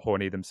they got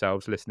horny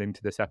themselves listening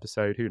to this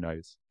episode, who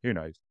knows? Who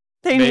knows?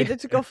 They Me- needed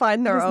to go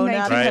find their This own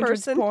attic 1900s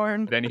person.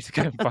 porn. They need to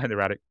go and find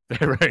their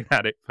own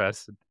attic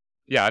person.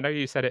 Yeah, I know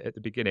you said it at the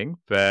beginning,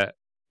 but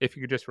if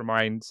you could just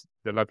remind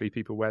the lovely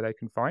people where they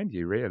can find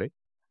you, really.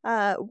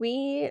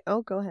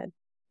 Oh, go ahead.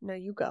 No,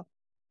 you go.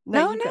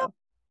 No, you no.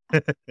 go.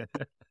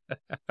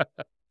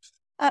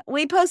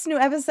 We post new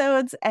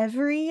episodes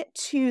every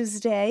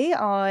Tuesday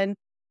on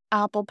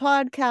Apple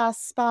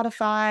Podcasts,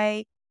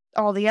 Spotify,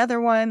 all the other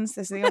ones.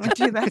 This is the only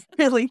two that I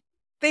really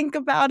think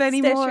about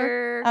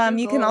anymore. Stitcher,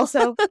 You can Google.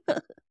 also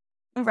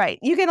right.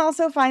 You can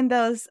also find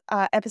those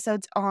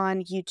episodes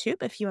on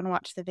YouTube if you want to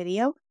watch the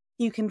video.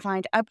 You can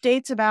find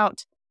updates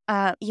about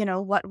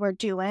what we're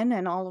doing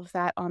and all of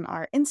that on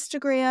our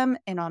Instagram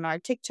and on our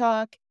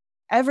TikTok.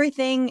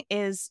 Everything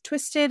is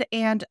twisted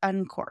and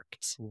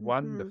uncorked.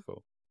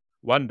 Wonderful.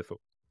 Wonderful.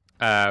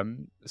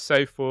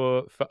 So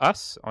for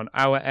us on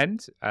our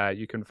end,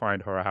 you can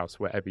find Horror House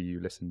wherever you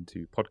listen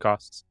to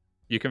podcasts.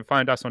 You can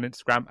find us on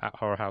Instagram at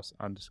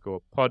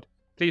horrorhouse_pod.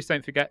 Please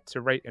don't forget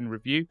to rate and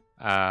review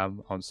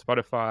on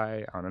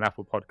Spotify, on an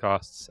Apple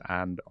Podcasts,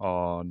 and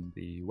on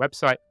the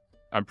website.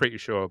 I'm pretty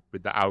sure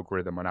with the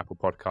algorithm on Apple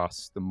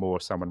Podcasts, the more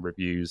someone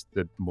reviews,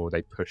 the more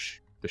they push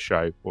the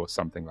show or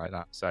something like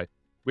that. So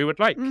we would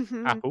like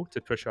Mhm. Apple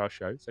to push our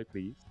show. So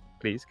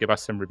please give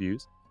us some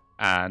reviews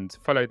and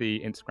follow the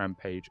Instagram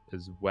page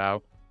as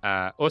well.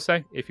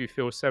 Also, if you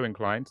feel so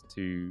inclined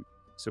to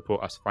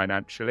support us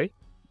financially,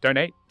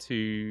 donate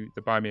to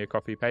the Buy Me a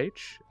Coffee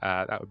page.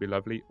 That would be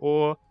lovely.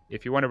 Or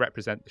if you want to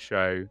represent the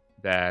show,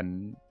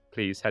 then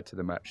please head to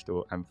the merch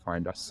store and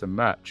find us some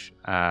merch.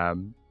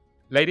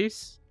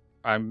 Ladies,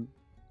 I'm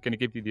going to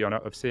give you the honor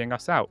of seeing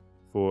us out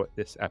for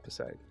this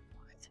episode.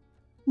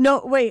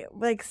 No, wait,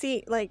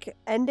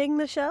 ending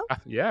the show?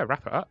 Yeah,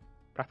 wrap it up.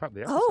 Wrap up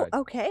the episode. Oh,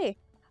 okay.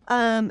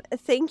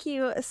 Thank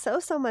you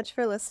so much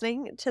for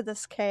listening to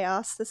this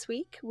chaos this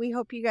week. We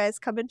hope you guys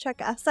come and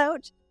check us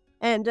out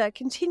and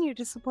continue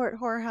to support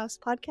Horror House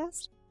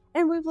Podcast.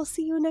 And we will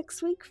see you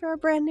next week for a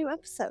brand new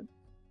episode.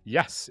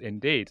 Yes,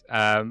 indeed.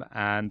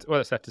 And all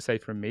that's left to say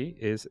from me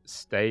is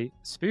stay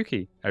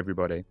spooky,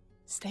 everybody.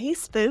 Stay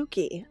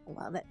spooky.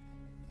 Love it.